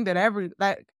program. You would think that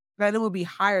that it would be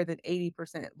higher than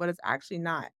 80%, but it's actually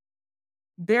not.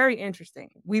 Very interesting.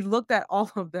 We looked at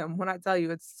all of them. When I tell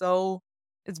you,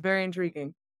 it's very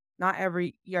intriguing. Not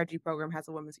every ERG program has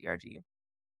a women's ERG.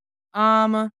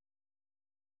 Um,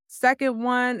 Second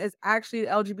one is actually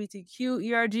LGBTQ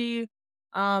ERG.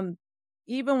 Um,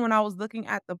 Even when I was looking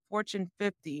at the Fortune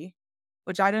 50,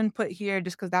 which I didn't put here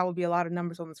just because that would be a lot of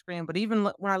numbers on the screen, but even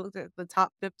when I looked at the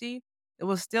top 50, it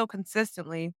was still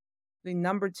consistently the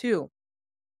number two.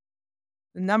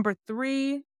 The number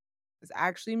three is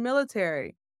actually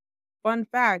military. Fun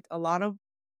fact, a lot of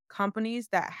companies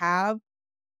that have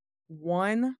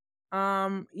one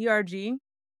ERG,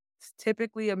 it's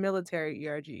typically a military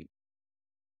ERG.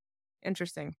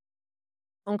 Interesting.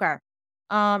 Okay.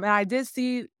 And I did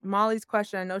see Molly's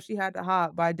question. I know she had to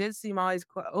hop, but I did see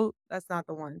oh, that's not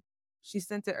the one. She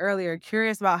sent it earlier.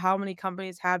 Curious about how many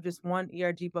companies have just one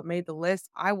ERG but made the list.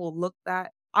 I will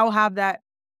have that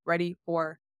ready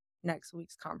for next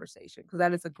week's conversation because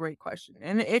that is a great question.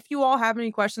 And if you all have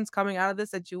any questions coming out of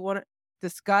this that you want to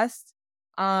discuss,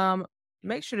 um,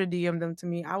 make sure to DM them to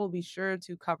me. I will be sure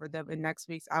to cover them in next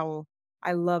week's.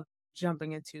 I love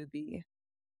jumping into the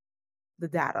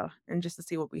data and just to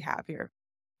see what we have here.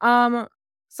 Um,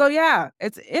 so yeah,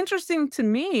 it's interesting to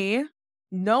me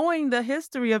knowing the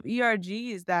history of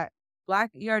ERGs that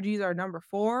Black ERGs are number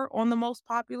 4 on the most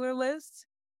popular list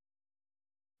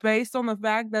based on the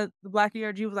fact that the Black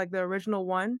ERG was like the original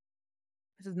one.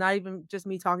 This is not even just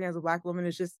me talking as a Black woman.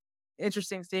 It's just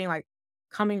interesting seeing like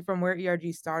coming from where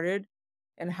ERG started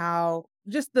and how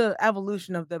just the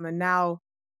evolution of them and now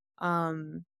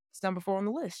it's number 4 on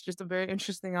the list. Just a very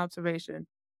interesting observation.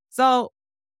 So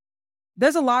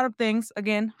there's a lot of things,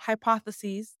 again,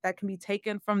 hypotheses that can be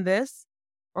taken from this.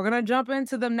 We're going to jump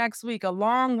into them next week,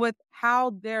 along with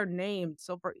how they're named.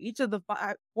 So, for each of the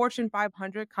Fortune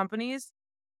 500 companies,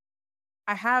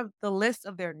 I have the list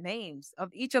of their names, of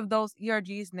each of those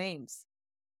ERGs' names.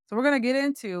 So, we're going to get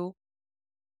into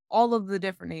all of the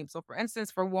different names. So, for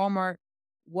instance, for Walmart,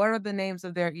 what are the names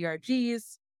of their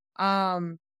ERGs?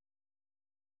 Um,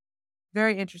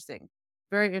 Very interesting.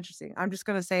 Very interesting. I'm just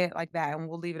going to say it like that and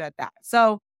we'll leave it at that.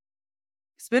 So,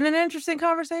 it's been an interesting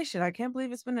conversation. I can't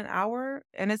believe it's been an hour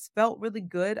and it's felt really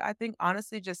good. I think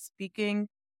honestly just speaking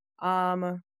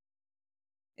um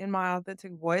in my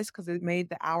authentic voice because it made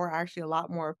the hour actually a lot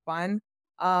more fun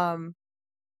um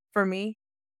for me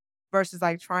versus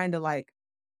like trying to like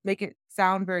make it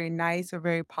sound very nice or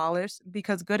very polished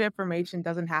because good information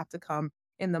doesn't have to come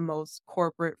in the most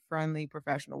corporate friendly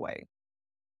professional way.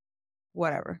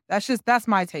 Whatever. That's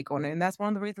my take on it and that's one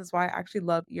of the reasons why I actually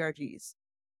love ERGs.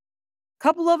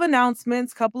 Couple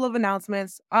of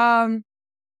announcements. Well,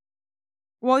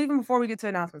 even before we get to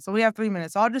announcements, so we have 3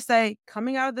 minutes. So I'll just say,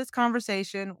 coming out of this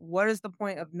conversation, what is the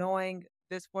point of knowing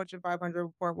this Fortune 500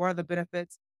 report? What are the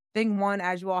benefits? Thing one,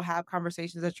 as you all have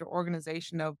conversations at your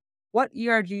organization of what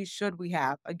ERG should we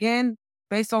have? Again,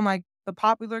 based on like the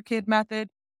popular kid method,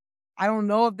 I don't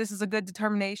know if this is a good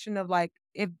determination of like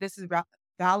if this is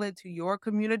valid to your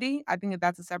community. I think that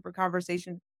that's a separate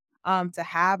conversation to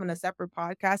have in a separate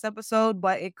podcast episode,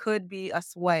 but it could be a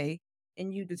sway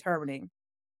in you determining.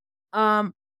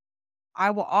 Um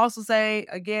I will also say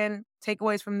again,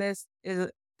 takeaways from this is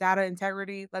data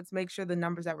integrity. Let's make sure the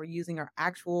numbers that we're using are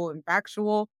actual and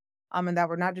factual, and that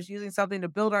we're not just using something to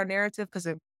build our narrative because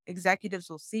executives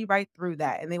will see right through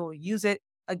that and they will use it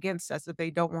against us if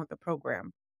they don't want the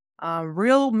program.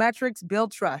 Real metrics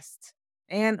build trust,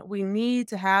 and we need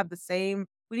to have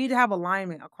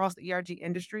alignment across the ERG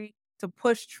industry to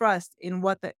push trust in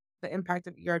what the impact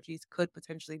of ERGs could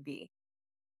potentially be.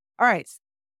 All right.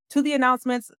 To the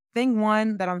announcements, thing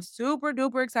one that I'm super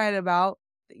duper excited about,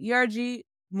 the ERG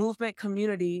movement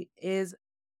community is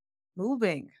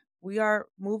moving. We are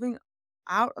moving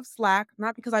out of Slack,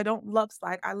 not because I don't love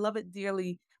Slack. I love it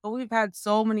dearly, but we've had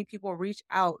so many people reach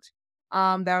out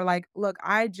that are like, look,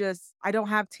 I don't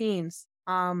have teams.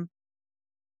 I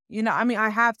mean, I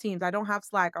have teams. I don't have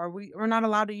Slack. We're not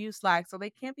allowed to use Slack. So they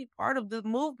can't be part of the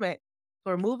movement.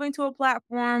 So we're moving to a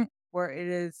platform where it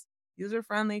is user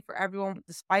friendly for everyone,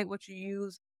 despite what you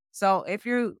use. So if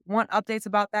you want updates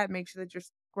about that, make sure that you're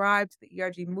subscribed to the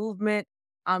ERG movement.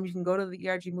 You can go to the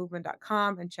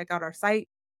ergmovement.com and check out our site.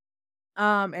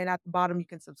 And at the bottom, you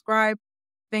can subscribe.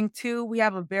 Thing two, we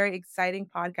have a very exciting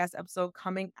podcast episode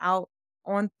coming out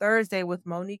on Thursday with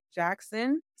Monique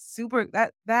Jackson. Super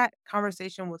that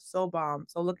conversation was so bomb.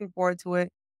 So looking forward to it.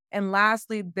 And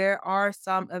lastly, there are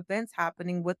some events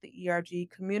happening with the ERG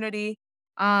community.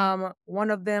 One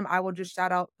of them I will just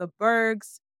shout out the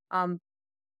Bergs.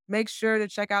 make sure to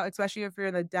check out, especially if you're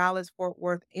in the Dallas-Fort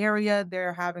Worth area,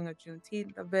 they're having a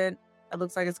Juneteenth event. It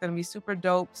looks like it's gonna be super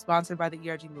dope, sponsored by the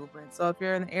ERG movement. So if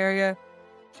you're in the area,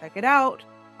 check it out.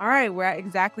 All right, we're at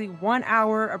exactly 1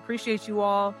 hour. Appreciate you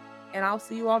all, and I'll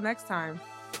see you all next time.